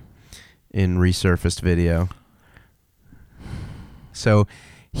intake in resurfaced video. So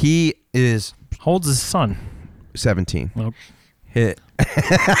he is Holds his son. 17. Well, Hit.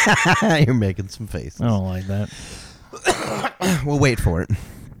 You're making some faces. I don't like that. We'll wait for it.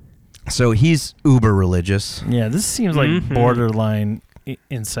 So he's uber religious. Yeah, this seems like borderline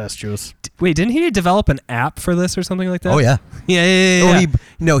incestuous. Wait, didn't he develop an app for this or something like that? Oh yeah. Yeah.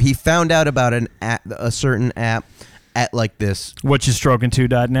 He found out about a certain app at like this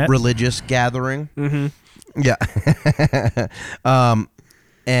WhatYouStroking2.net. religious gathering. Mm-hmm. Yeah.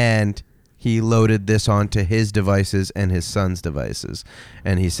 And he loaded this onto his devices and his son's devices.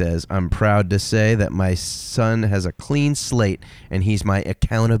 And he says, "I'm proud to say that my son has a clean slate and he's my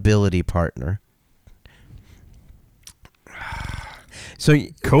accountability partner." So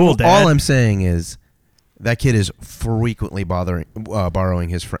Cool, Dad. All I'm saying is that kid is frequently borrowing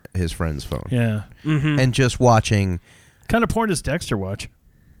his friend's phone. Yeah. And just watching Kind of porn does Dexter watch?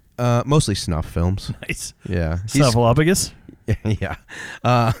 mostly snuff films. Nice. Yeah. Snuffleupagus? Yeah.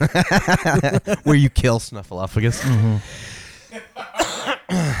 Where you kill Snuffleupagus.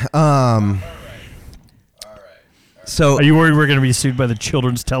 So Are you worried we're going to be sued by the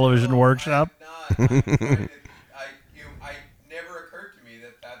Children's Television Workshop? Not. It never occurred to me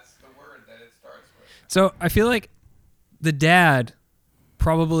that that's the word that it starts with. So I feel like the dad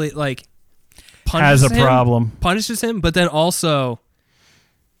probably like Has punishes a problem. punishes him, but then also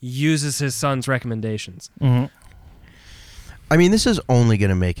uses his son's recommendations. Mm-hmm. I mean, this is only going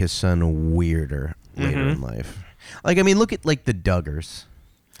to make his son weirder later in life. Like, I mean, look at like the Duggars.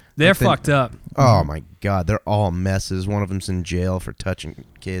 They're Like the- fucked up. Oh my God, they're all messes. One of them's in jail for touching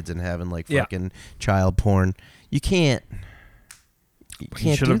kids and having like Yeah. fucking child porn. You can't.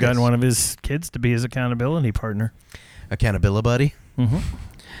 He should have gotten one of his kids to be his accountability partner. Accountability buddy.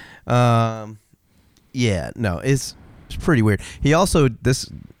 Mm-hmm. Yeah, no, it's pretty weird. He also,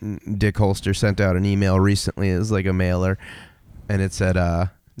 this Dick Holster sent out an email recently. It was like a mailer, and it said, "Did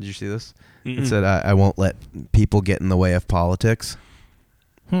you see this?" It said, "I won't let people get in the way of politics,"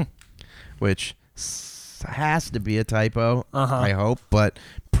 which has to be a typo. I hope, but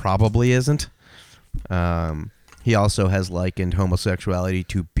probably isn't. He also has likened homosexuality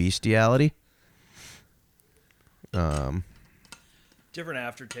to bestiality. Different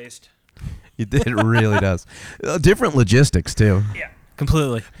aftertaste. It really does. Different logistics too. Yeah.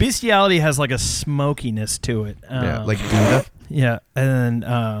 Completely. Bestiality has like a smokiness to it. Yeah, like Gouda. Yeah, and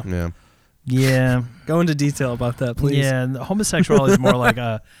Yeah. yeah, Go into detail about that, please. yeah. And homosexuality is more like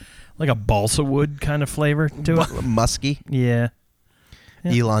a balsa wood kind of flavor to it. Musky. Yeah,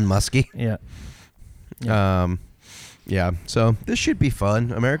 Yeah. Elon Musky. yeah. Yeah. So this should be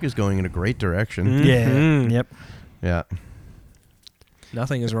fun. America's going in a great direction. Yeah. Mhm. Yep. Yeah.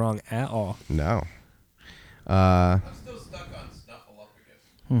 Nothing is wrong at all. No. I'm still stuck on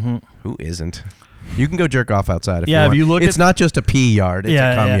Snuffleupagus. Mm-hmm. Who isn't? You can go jerk off outside if Yeah, you if want. you look it's at- not just a pee yard. It's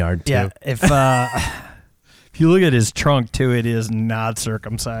a cum yard too. Yeah. If if you look at his trunk too, it is not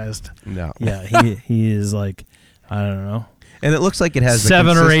circumcised. No. Yeah, he is like, I don't know, And it looks like it has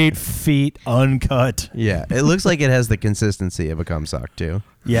 7 the or 8 feet uncut. Yeah. It looks like it has the consistency of a cum sock too.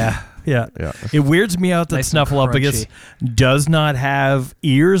 Yeah, yeah. Yeah. It weirds me out that Nice and Snuffleupagus does not have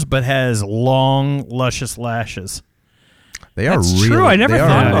ears, but has long, luscious lashes. They are That's really true. I never they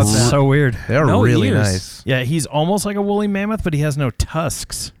thought are about it's that. so weird. They are No really ears. nice. Yeah, he's almost like a woolly mammoth, but he has no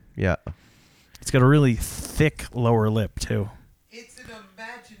tusks. Yeah. It's got a really thick lower lip too. It's an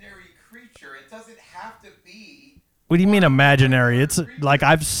imaginary creature. It doesn't have to be. What do you mean imaginary? It's like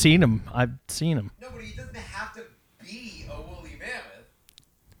I've seen him. No, but he doesn't have to be a woolly mammoth.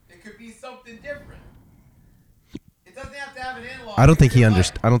 It could be something different. It doesn't have to have an analog. I don't think he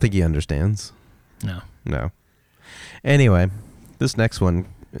understands. I don't think he understands. No. Anyway, this next one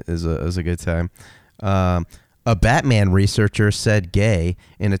is a good time. A Batman researcher said gay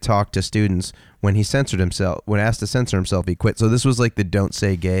in a talk to students when he censored himself. When asked to censor himself, he quit. So this was like the "don't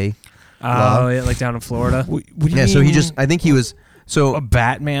say gay." Oh, yeah, like down in Florida. What do you Yeah. So mean he just. I think he was. So a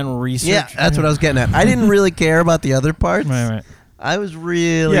Batman researcher. yeah, that's what I was getting at. I didn't really care about the other parts. Right. I was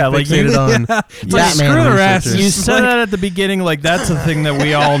really Like you, fixated on It's like, Batman screw their asses. researchers. You said that at the beginning, like that's a thing that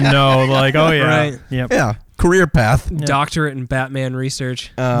we all know. Like, oh yeah, Right. Yep. Yeah, career path. Doctorate in Batman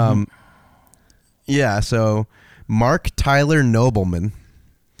research. Yeah, so Mark Tyler Nobleman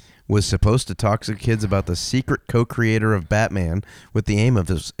was supposed to talk to kids about the secret co-creator of Batman with the aim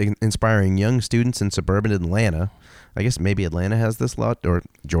of inspiring young students in suburban Atlanta. I guess maybe Atlanta has this law, or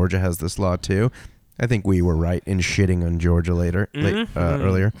Georgia has this law too. I think we were right in shitting on Georgia earlier.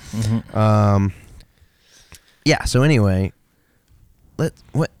 Yeah, so anyway, what's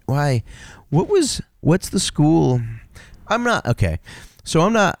the school? I'm not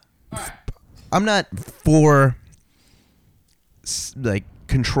for like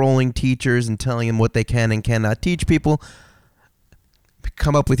controlling teachers and telling them what they can and cannot teach people.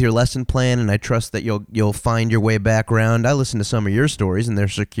 Come up with your lesson plan, and I trust that you'll find your way back around. I listen to some of your stories, and they're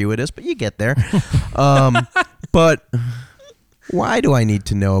circuitous, but you get there. But why do I need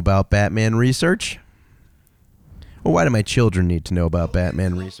to know about Batman research? Or why do my children need to know about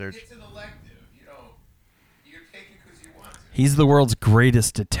Batman research? It's an elective. You take it because you want to. He's the world's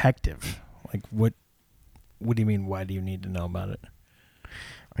greatest detective. Like, what do you mean? Why do you need to know about it?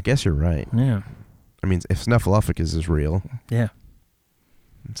 I guess you're right. Yeah. I mean, if Snuffleupagus is real, Yeah.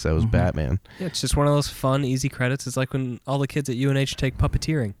 so is Batman. Yeah, it's just one of those fun, easy credits. It's like when all the kids at UNH take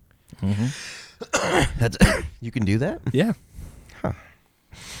puppeteering. That's you can do that? Yeah.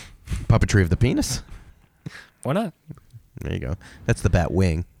 Puppetry of the penis? Why not? There you go. That's the bat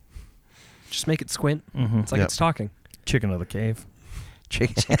wing. Just make it squint. Mm-hmm. It's like Yep. it's talking. Chicken of the cave.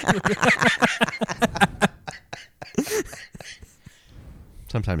 Chicken.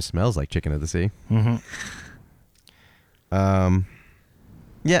 Sometimes smells like chicken of the sea. Mm-hmm.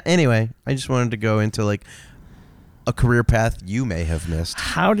 Yeah, anyway, I just wanted to go into like a career path you may have missed.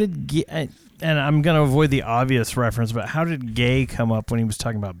 How did and I'm gonna avoid the obvious reference, but how did gay come up when he was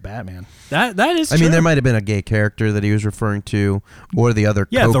talking about Batman? That is I true. mean, there might have been a gay character that he was referring to, or the other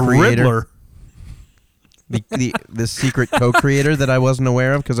Yeah, the co-creator. Riddler. The secret co-creator that I wasn't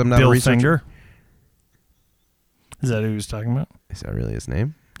aware of because I'm not a Bill researcher. Finger. Is that who he was talking about? Is that really his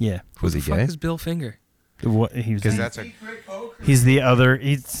name? Yeah. Was Who he the fuck gay? is Bill Finger? What he was. That's a Secret co-creator. He's the other.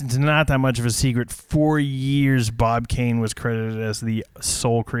 It's not that much of a secret. For years, Bob Kane was credited as the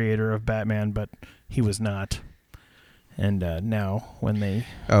sole creator of Batman, but he was not. And now, when they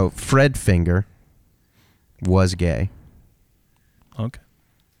Fred Finger was gay. okay,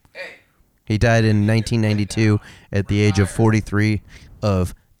 Hey, He died in 1992 at the age of 43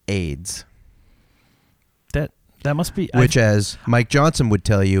 of AIDS, that must be which, as Mike Johnson would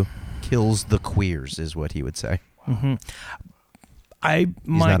tell you, kills the queers, is what he would say. He's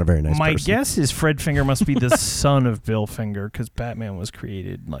not a very nice My person. guess is Fred Finger must be the son of Bill Finger because Batman was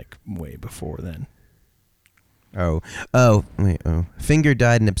created like way before then. Finger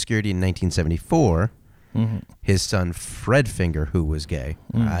died in obscurity in 1974. Mm-hmm. His son Fred Finger, who was gay,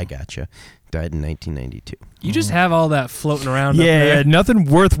 I gotcha, died in 1992. You just have all that floating around up Yeah, there. nothing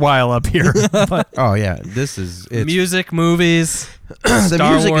worthwhile up here. But Oh yeah, it's Music, movies, the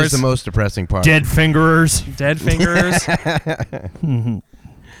Star music Wars, is the most depressing part. dead fingerers. Dead Fingers.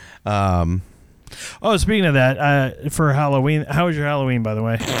 Oh, speaking of that, for Halloween, how was your Halloween, by the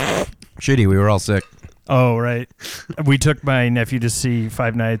way? Shitty. We were all sick. Oh, right. We took my nephew to see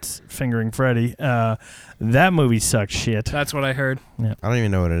Five Nights Fingering Freddy. That movie sucks shit. That's what I heard. I don't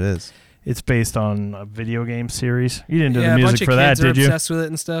even know what it is. It's based on a video game series. You didn't do Yeah, the a bunch music of for that, kids are did you? obsessed with it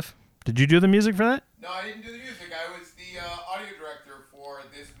and stuff. Did you do the music for that? no, I didn't do the music. I was the audio director for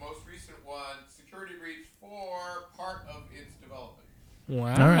this most recent one, Security Breach 4, part of its development.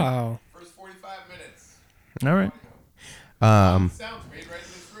 Wow. First 45 minutes. All right. Sounds made right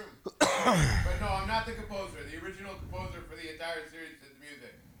in this room. But no, I'm not the composer. The original composer for the entire series did the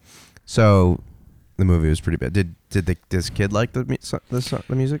music. So, the movie was pretty bad. Did this kid like the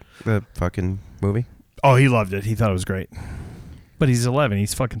music? The fucking movie? Oh, he loved it. He thought it was great. But he's 11.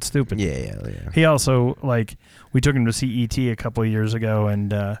 He's fucking stupid. Yeah. He also, we took him to see E.T. a couple of years ago,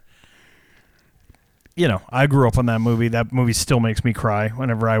 and you know, I grew up on that movie. That movie still makes me cry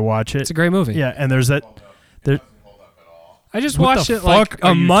whenever I watch it. It's a great movie. Yeah, and there's that. There, I just what watched the it like fuck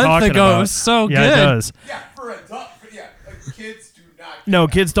are a you month talking ago. about? It was so yeah, good. it does. Yeah, for adult. Yeah, like kids do not. No,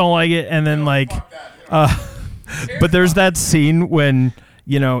 kids don't like it. And then like, Fuck that. but there's that scene when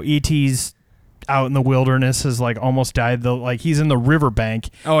you know E.T.'s out in the wilderness has like almost died. Like he's in the riverbank.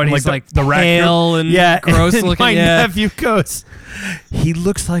 Oh, and he's like the raccoon- pale and gross and looking. My Yeah. nephew goes, he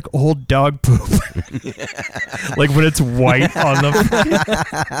looks like old dog poop. Like when it's white on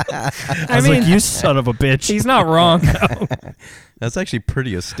the. I was mean, like, you son of a bitch. He's not wrong. That's actually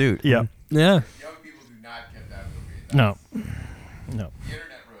pretty astute. Yeah. Yeah. Young people do not get that movie. No. The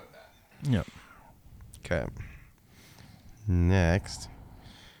internet wrote that. No. Okay. Next.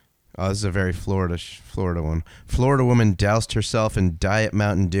 Oh, this is a very Florida one. Florida woman doused herself in Diet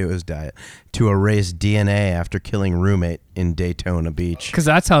Mountain Dew to erase DNA after killing roommate in Daytona Beach. Because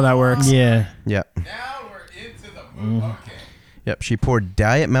that's how that works. Yeah. Yep. Now we're into the movie. Okay. Yep. She poured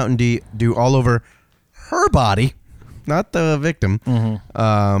Diet Mountain Dew all over her body, not the victim.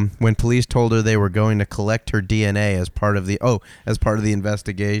 When police told her they were going to collect her DNA as part of the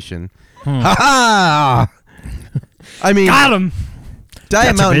investigation. Ha ha! I mean, Got him.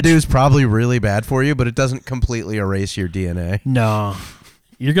 Diet Gotcha, Mountain bitch. Dew is probably really bad for you, but it doesn't completely erase your DNA. No.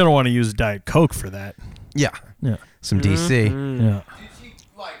 You're going to want to use Diet Coke for that. Yeah. Yeah. Some DC. Yeah. Did she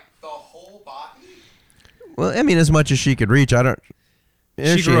like the whole body? Well, I mean, as much as she could reach. I don't.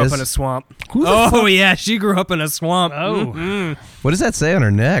 There She grew is. up in a swamp. Oh, yeah. She grew up in a swamp. Oh. What does that say on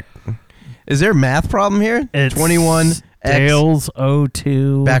her neck? Is there a math problem here? It's 21 X Dale's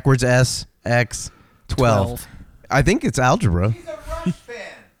 02. backwards S X 12. I think it's algebra. He's a Rush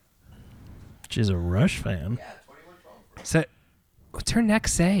fan. She's a Rush fan. Yeah, 2112. So, what's her neck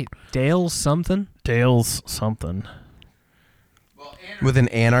say? Dale something? Dale's something. Well, With an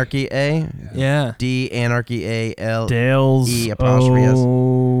anarchy A. Yeah. D anarchy A L. Dale's E apostrophe S.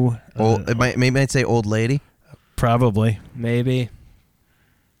 Old, It might say old lady. probably. Maybe.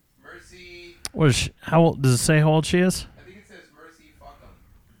 Mercy. What is she, how old does it say how old she is? I think it says Mercy. Fuck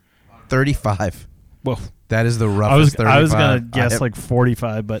him. 35. Well, That is the roughest 35. I was gonna guess have- like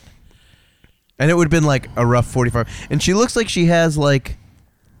 45, but And it would have been like a rough 45. And she looks like she has like,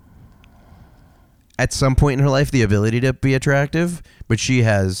 at some point in her life, the ability to be attractive, but she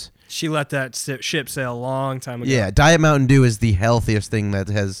has. She let that ship sail a long time ago. Yeah, Diet Mountain Dew is the healthiest thing that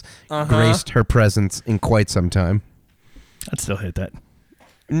has graced her presence in quite some time. I'd still hit that.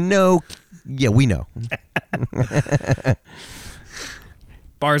 No, yeah, we know.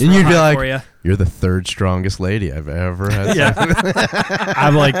 Bars And real you'd be high like, for you. you're the third strongest lady I've ever had. Yeah.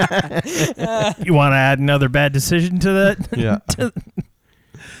 I'm like, you want to add another bad decision to that?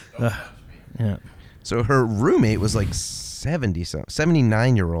 Yeah. Yeah. So her roommate was like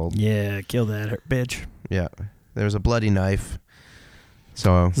 79-year-old. Yeah, kill that bitch. Yeah. There was a bloody knife.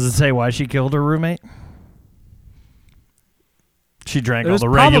 So Does it say why she killed her roommate? She drank It all was the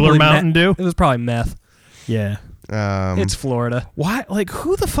regular probably Mountain Dew? It was probably meth. Yeah. It's Florida. Why? Like,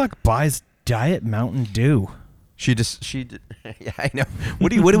 who the fuck buys Diet Mountain Dew? she did. Yeah, I know.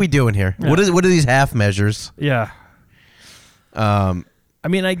 What are we doing here? Yeah. What are these half measures? Yeah. I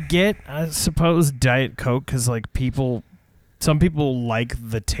mean, I suppose Diet Coke because like some people like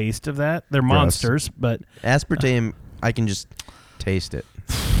the taste of that. They're monsters, but Aspartame, I can just taste it.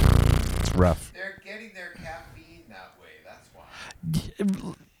 It's rough. They're getting their caffeine that way. That's why.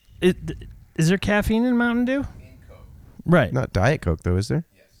 Is there caffeine in Mountain Dew? In Coke. Right. Not Diet Coke though, is there?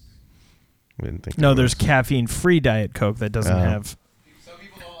 Yes. We didn't think. No, there there's was. caffeine-free Diet Coke that doesn't Oh. have. Some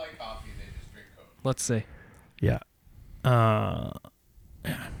people don't like coffee. They just drink Coke. Let's see. Yeah.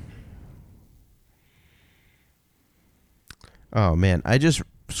 Oh man, I just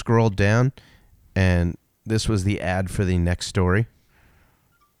scrolled down, and this was the ad for the next story.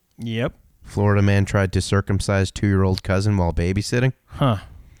 Yep. Florida man tried to circumcise 2-year-old cousin while babysitting. Huh.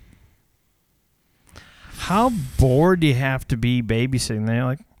 How bored do you have to be babysitting? They're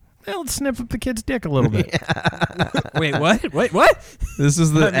like, well, let's snip up the kid's dick a little bit. Wait, what? Wait, what? This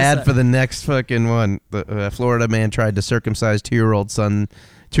is I the missed ad that. for the next fucking one. The Florida man tried to circumcise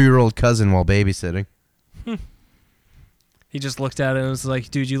 2-year-old cousin while babysitting. He just looked at it and was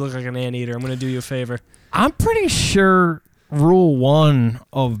like, dude, you look like an anteater. I'm going to do you a favor. I'm pretty sure rule 1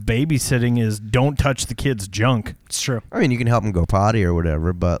 of babysitting is don't touch the kid's junk. It's true. I mean, you can help him go potty or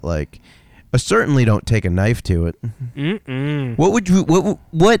whatever, but like, certainly don't take a knife to it. Mm-mm.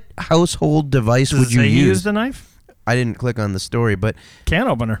 What household device Does would it you say he use? used a knife? I didn't click on the story, but Can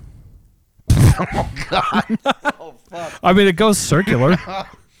opener. I mean, it goes circular.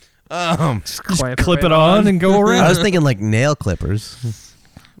 Just Just clamp clip right it on and go around. I was thinking like nail clippers.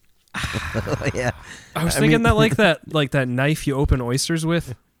 Yeah. I was I thinking mean- that that knife you open oysters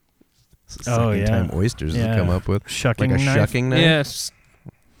with. Second time oysters to come up with. Shucking like a knife. shucking knife. Yes,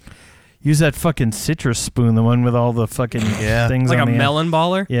 Use that fucking citrus spoon, the one with all the fucking things like on a the melon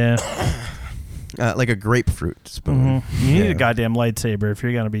baller. end. Yeah. Like a grapefruit spoon. You need Yeah. a goddamn lightsaber if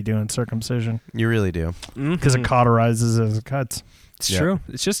you're going to be doing circumcision. You really do. Because it cauterizes as it cuts. It's Yeah. true.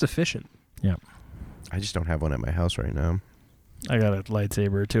 It's just efficient. Yeah. I just don't have one at my house right now. I got a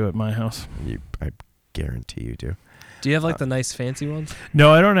lightsaber or two at my house. I guarantee you do. Do you have like the nice fancy ones?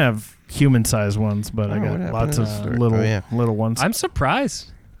 No, I don't have human-sized ones, but I Oh, what got happened lots to of this? little little ones. I'm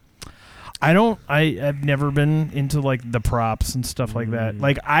surprised. I've never been into like the props and stuff like that.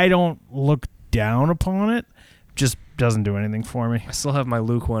 Like I don't look down upon it. Just doesn't do anything for me. I still have my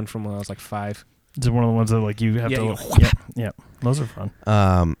Luke one from when I was like 5. It's one of the ones that like you have Yeah, to. you- Yeah. Those are fun.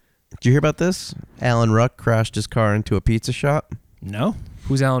 Did you hear about this? Alan Ruck crashed his car into a pizza shop. No,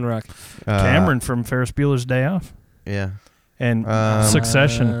 Who's Alan Ruck? Cameron from Ferris Bueller's Day Off Yeah. and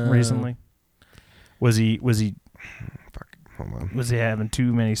Succession recently. Was he Hold on. was he having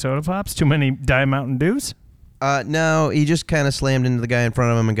too many soda pops? Too many Diet Mountain Dews? No, he just kind of slammed into the guy in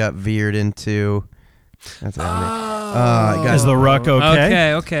front of him and got veered into. That's Is the Ruck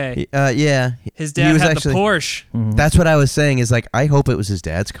okay? Okay. yeah. His He dad was had actually- the Porsche. That's what I was saying. Is like I hope it was his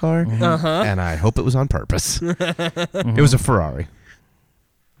dad's car, Uh-huh. and I hope it was on purpose. It was a Ferrari.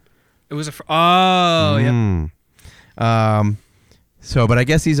 It was a... Oh, yeah. So, but I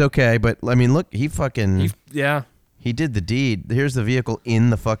guess he's okay. But I mean, look, he fucking Yeah. he did the deed. Here's the vehicle in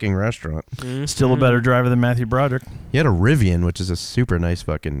the fucking restaurant. Still a better driver than Matthew Broderick. He had a Rivian, which is a super nice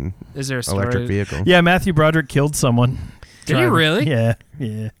fucking Is there a story? electric vehicle. Yeah, Matthew Broderick killed someone. Did he really? Yeah.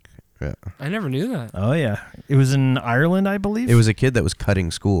 Yeah. I never knew that. Oh yeah, it was in Ireland, I believe. It was a kid that was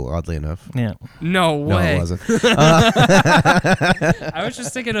cutting school, oddly enough. Yeah. No No, way. it wasn't. I was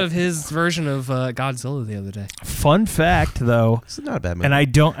just thinking of his version of Godzilla the other day. Fun fact, though, It's not a bad movie.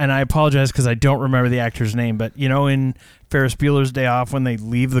 and I apologize because I don't remember the actor's name, but you know, in Ferris Bueller's Day Off, when they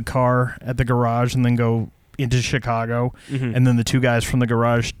leave the car at the garage and then go into Chicago, and then the two guys from the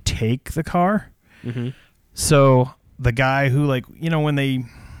garage take the car. So the guy who, like, you know, when they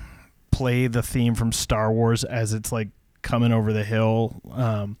play the theme from Star Wars as it's like coming over the hill,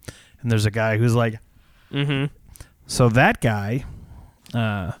 and there's a guy who's like, so that guy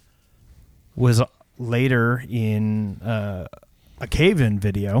was later in a Cave-In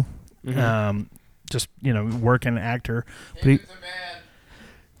video, just, you know, working actor. But he, It's a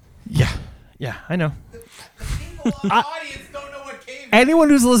man. yeah, I know. The people in the audience don't know what cave. Anyone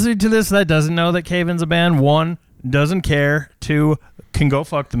who's listening to this that doesn't know that Cave-In's a band, one, doesn't care, two, can go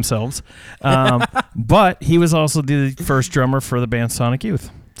fuck themselves. But he was also the first drummer for the band Sonic Youth.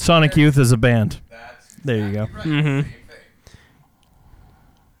 Sonic Youth is a band. That's There you go. exactly right. Same thing.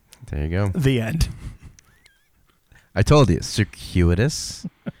 There you go. The end. I told you, circuitous,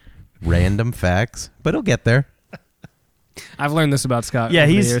 random facts, but he'll get there. I've learned this about Scott. Yeah, over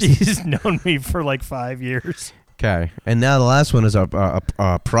the he's years. he's known me for like 5 years. Okay, and now the last one is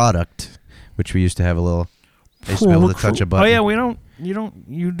a product, which we used to have a little. I used to be able to touch a button. Oh yeah,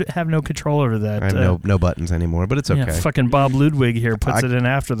 you have no control over that. I have no buttons anymore, but it's okay. Yeah, fucking Bob Ludwig here puts it in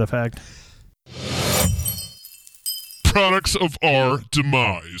after the fact. Products of our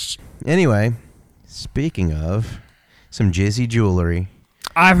demise. Anyway, speaking of some jizzy jewelry,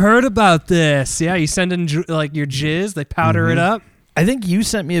 I've heard about this. Yeah, you send in like your jizz, they powder it up. I think you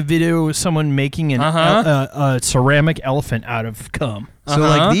sent me a video of someone making a ceramic elephant out of cum. so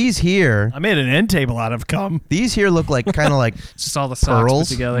like these here, I made an end table out of cum. these here look like kind of like It's just all the socks put Pearls?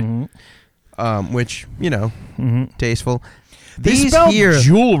 together. which you know, tasteful. They These spelled here,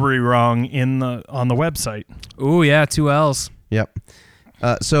 jewelry wrong on the website. Ooh, yeah, 2 L's. yep.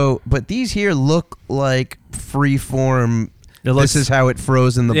 But these here look like freeform. It looks- This is how it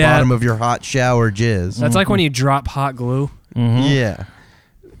froze in the Yeah. bottom of your hot shower jizz. That's like when you drop hot glue. Yeah.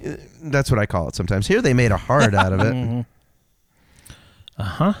 That's what I call it sometimes. Here they made a heart out of it.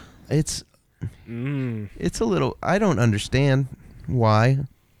 It's a little, I don't understand why.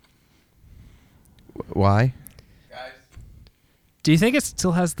 Why? Guys, Do you think it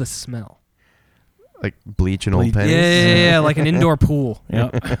still has the smell? Like bleach and old Bleach. pennies? Yeah, like an indoor pool. Yeah.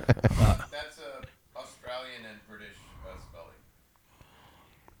 that's a Australian and British spelling.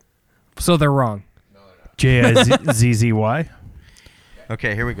 So they're wrong. No, they're not. JIZZY.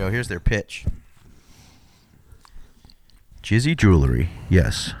 Okay, here we go. Here's their pitch. Jizzy Jewelry.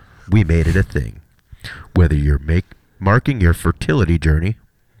 Yes, we made it a thing. Whether you're marking your fertility journey,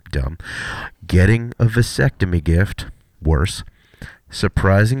 dumb, getting a vasectomy gift, worse,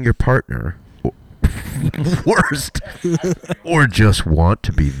 surprising your partner, worst, or just want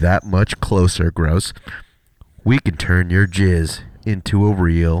to be that much closer, gross, we can turn your jizz into a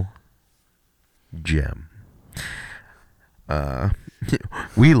real gem.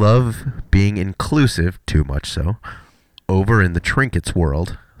 We love being inclusive, too much so, over in the trinkets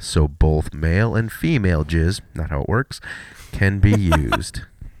world, so both male and female jizz, not how it works, can be used.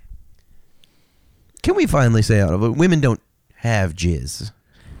 Can we finally say out of it, women don't have jizz?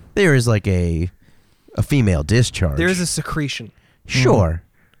 There is like a female discharge. There is a secretion. Sure.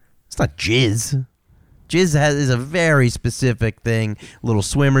 It's not jizz. Jizz is a very specific thing. Little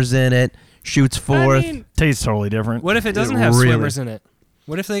swimmers in it. Shoots forth. I mean, Tastes totally different. what if it doesn't have really- swimmers in it?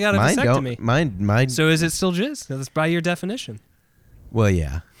 What if they got a Mine vasectomy? don't. Mine. So is it still jizz? That's by your definition. Well,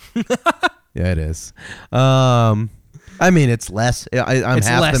 yeah. Yeah, it is. I mean, it's less. I'm It's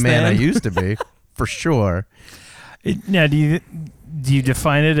half less the man I than. used to be, for sure. Now, do you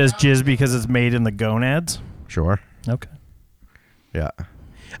define it as jizz because it's made in the gonads? Sure. Okay. Yeah.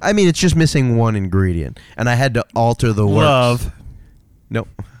 I mean, it's just missing one ingredient, and I had to alter the words. Love. Nope.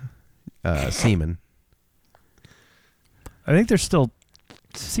 Semen. I think there's still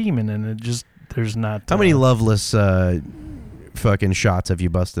semen in it. Just there's not. How many loveless fucking shots have you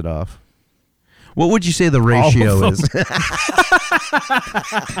busted off? What would you say the ratio is?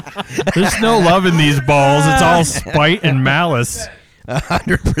 There's no love in these balls. It's all spite and malice.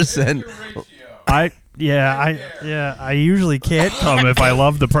 100%. I usually can't come if I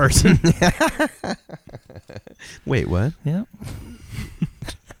love the person. Wait, what? Yeah.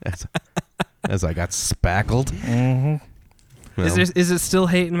 As I got spackled. Mm-hmm. Well, Is it still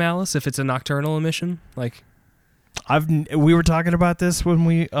hate and malice if it's a nocturnal emission? Like, We were talking about this when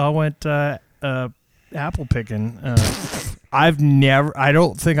we went apple picking. I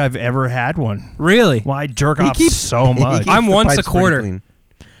don't think I've ever had one. really? Well, I jerk he off keeps- so he much. keeps I'm the once a pipes pretty quarter. clean.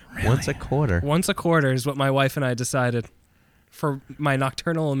 Once a quarter. Once a quarter is what my wife and I decided for my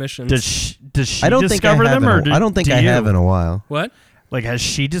nocturnal emissions. Does she I don't think I discover have them, or I don't think do I you? have in a while. What? Like, has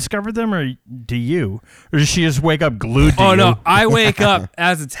she discovered them, or do you? Or does she just wake up glued to Oh you? no! I wake up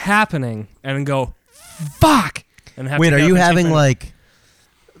as it's happening and go, "Fuck!" And have Wait, to are get you up and take having my- like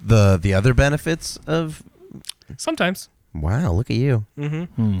the other benefits of? Sometimes. Wow, look at you.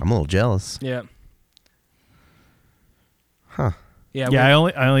 Mm-hmm. I'm a little jealous. Yeah. Huh. Yeah. Yeah, I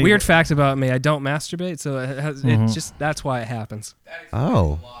only Weird fact about me: I don't masturbate, so Mhm. it just that's why it happens.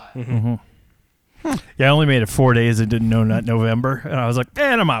 Oh. Mm-hmm. Yeah, I only made it 4 days and didn't know not November, and I was like,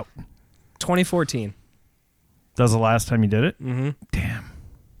 man, I'm out. 2014. That was the last time you did it? Mm-hmm. Damn.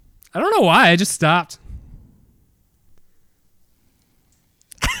 I don't know why. I just stopped.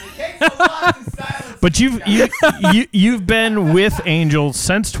 But you've been with Angel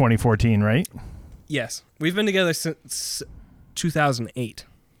since 2014, right? Yes, we've been together since 2008.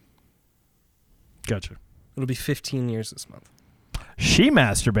 Gotcha. It'll be 15 years this month. She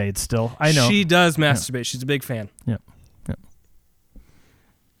masturbates still. I know. She does masturbate. She's a big fan. Yeah.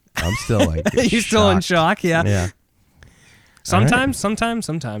 I'm still like. You're still in shock, yeah. Yeah. Sometimes.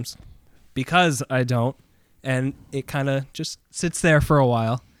 Because I don't, and it kind of just sits there for a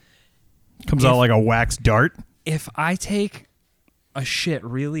while. Comes out like a wax dart. If I take a shit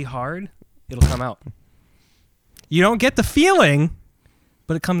really hard, it'll come out. You don't get the feeling,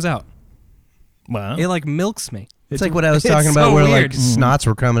 but it comes out. Wow. It like milks me. It's like what I was it's talking so about, where weird. like snots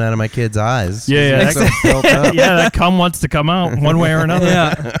were coming out of my kid's eyes. Yeah. It's so built up. Yeah, that cum wants to come out one way or another.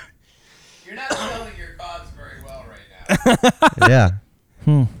 Yeah. You're not selling your cause very well right now.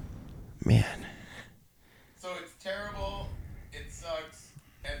 Yeah. Man. So it's terrible, it sucks,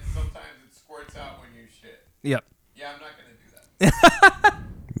 and sometimes it squirts out when you shit. Yep. Yeah, I'm not going to do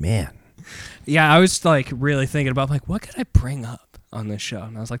that. Man. Yeah, I was like really thinking about like what could I bring up on this show,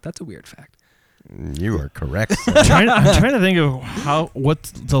 and I was like, that's a weird fact. You are correct. I'm trying to think of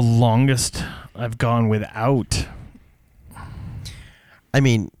what's the longest I've gone without. I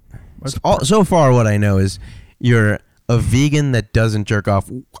mean, so far what I know is you're a vegan that doesn't jerk off.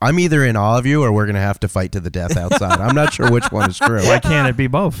 I'm either in all of you or we're going to have to fight to the death outside. I'm not sure which one is true. Why can't it be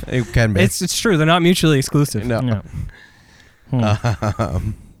both? It can be. It's true. They're not mutually exclusive. No. Yeah.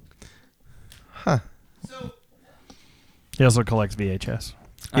 So, He also collects VHS.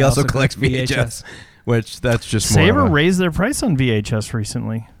 He also collects VHS, which that's just Saber more of a- raised their price on VHS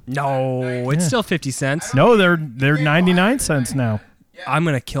recently. No, it's Yeah. still 50 cents. No, they're 99 cents now. I'm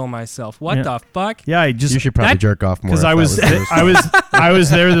gonna kill myself. What Yeah. the fuck? Yeah, I just You should probably jerk off more. because if I that was the case. I was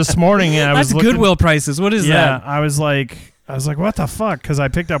there this morning and I was That's looking, Goodwill prices. What is Yeah, that? I was like, what the fuck? Because I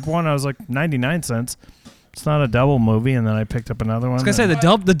picked up one, I was like 99 cents. It's not a double movie, and then I picked up another one. I was gonna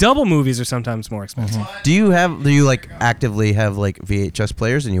say the double movies are sometimes more expensive. Do you like actively have like VHS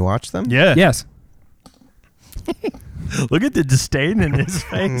players and you watch them? Yeah. Yes. Look at the disdain in his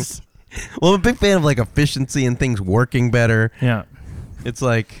face. Well, I'm a big fan of like efficiency and things working better. Yeah. It's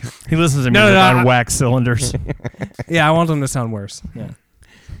like He listens to No, music no, on I- wax cylinders. Yeah, I want them to sound worse. Yeah.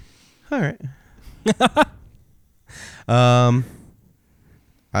 all right.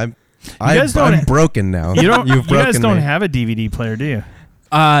 I'm don't- broken now. You don't. You've You guys broken don't me. have a DVD player, do you?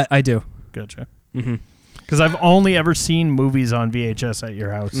 I do. Gotcha. Mm-hmm. Because I've only ever seen movies on VHS at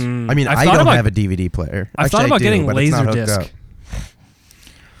your house. I mean, I've I thought don't about- have a DVD player. I've Actually, thought about I do, getting but it's not hooked Laserdisc. up.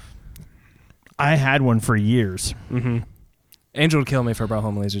 I had one for years. Mm-hmm. Angel would kill me for brought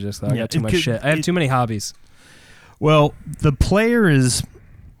home Laserdisc, though. I Yeah, got too it much could- shit. I have too many hobbies. Well, the player is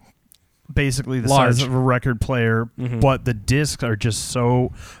basically the Large. size of a record player, Mhm. but the discs are just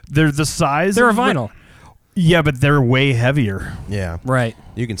so they're the size. They're a of vinyl. Yeah, but they're way heavier. Yeah, Right.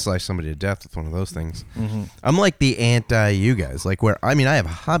 you can slice somebody to death with one of those things. Mm-hmm. I'm like the anti-you guys. Like where I mean, I have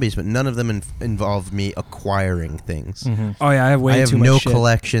hobbies, but none of them involve me acquiring things. Mm-hmm. Oh, yeah, I have way I have too much no shit.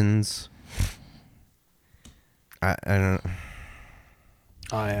 collections. I don't.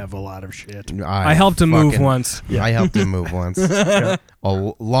 I have a lot of shit. I helped him move fucking- once. I helped him move once.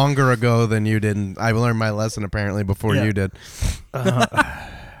 Longer ago than you did. And I learned my lesson apparently before Yeah. you did.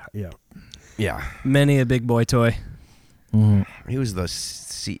 Yeah. Yeah. Many a big boy toy. Mm-hmm. He was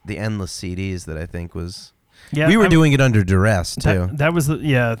the endless CDs that I think was. Yeah, We were I'm- doing it under duress too. That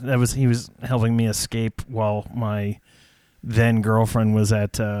was he was helping me escape while my then girlfriend was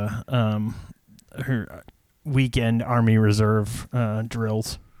at her weekend Army Reserve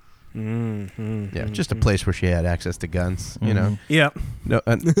drills. Mm-hmm. Yeah, just a place where she had access to guns. You know. Yep. No.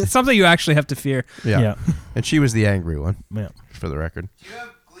 It's something you actually have to fear. Yeah. Yeah. And she was the angry one. Yeah. For the record. Do you have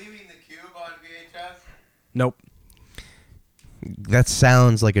Gleaming the Cube on VHS? Nope. That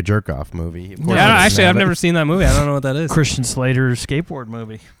sounds like a jerk off movie. Of course Yeah, it doesn't actually, have I've it. never seen that movie. I don't know what that is. Christian Slater's skateboard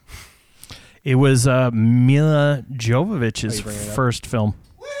movie. It was Mila Jovovich's Oh, you bring it up. first film.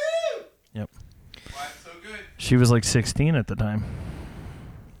 Woo! Yep. Why it's so good? She was like 16 at the time.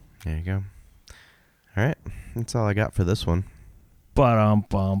 There you go. All right. That's all I got for this one.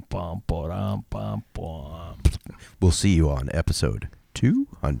 Ba-dum-bum-bum-ba-dum-bum-bum. We'll see you on episode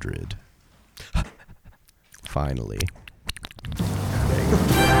 200. Finally. Wait.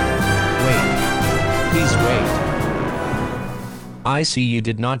 Please wait. I see you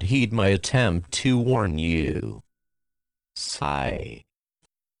did not heed my attempt to warn you. Sigh.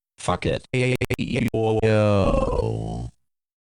 Fuck it. Yo.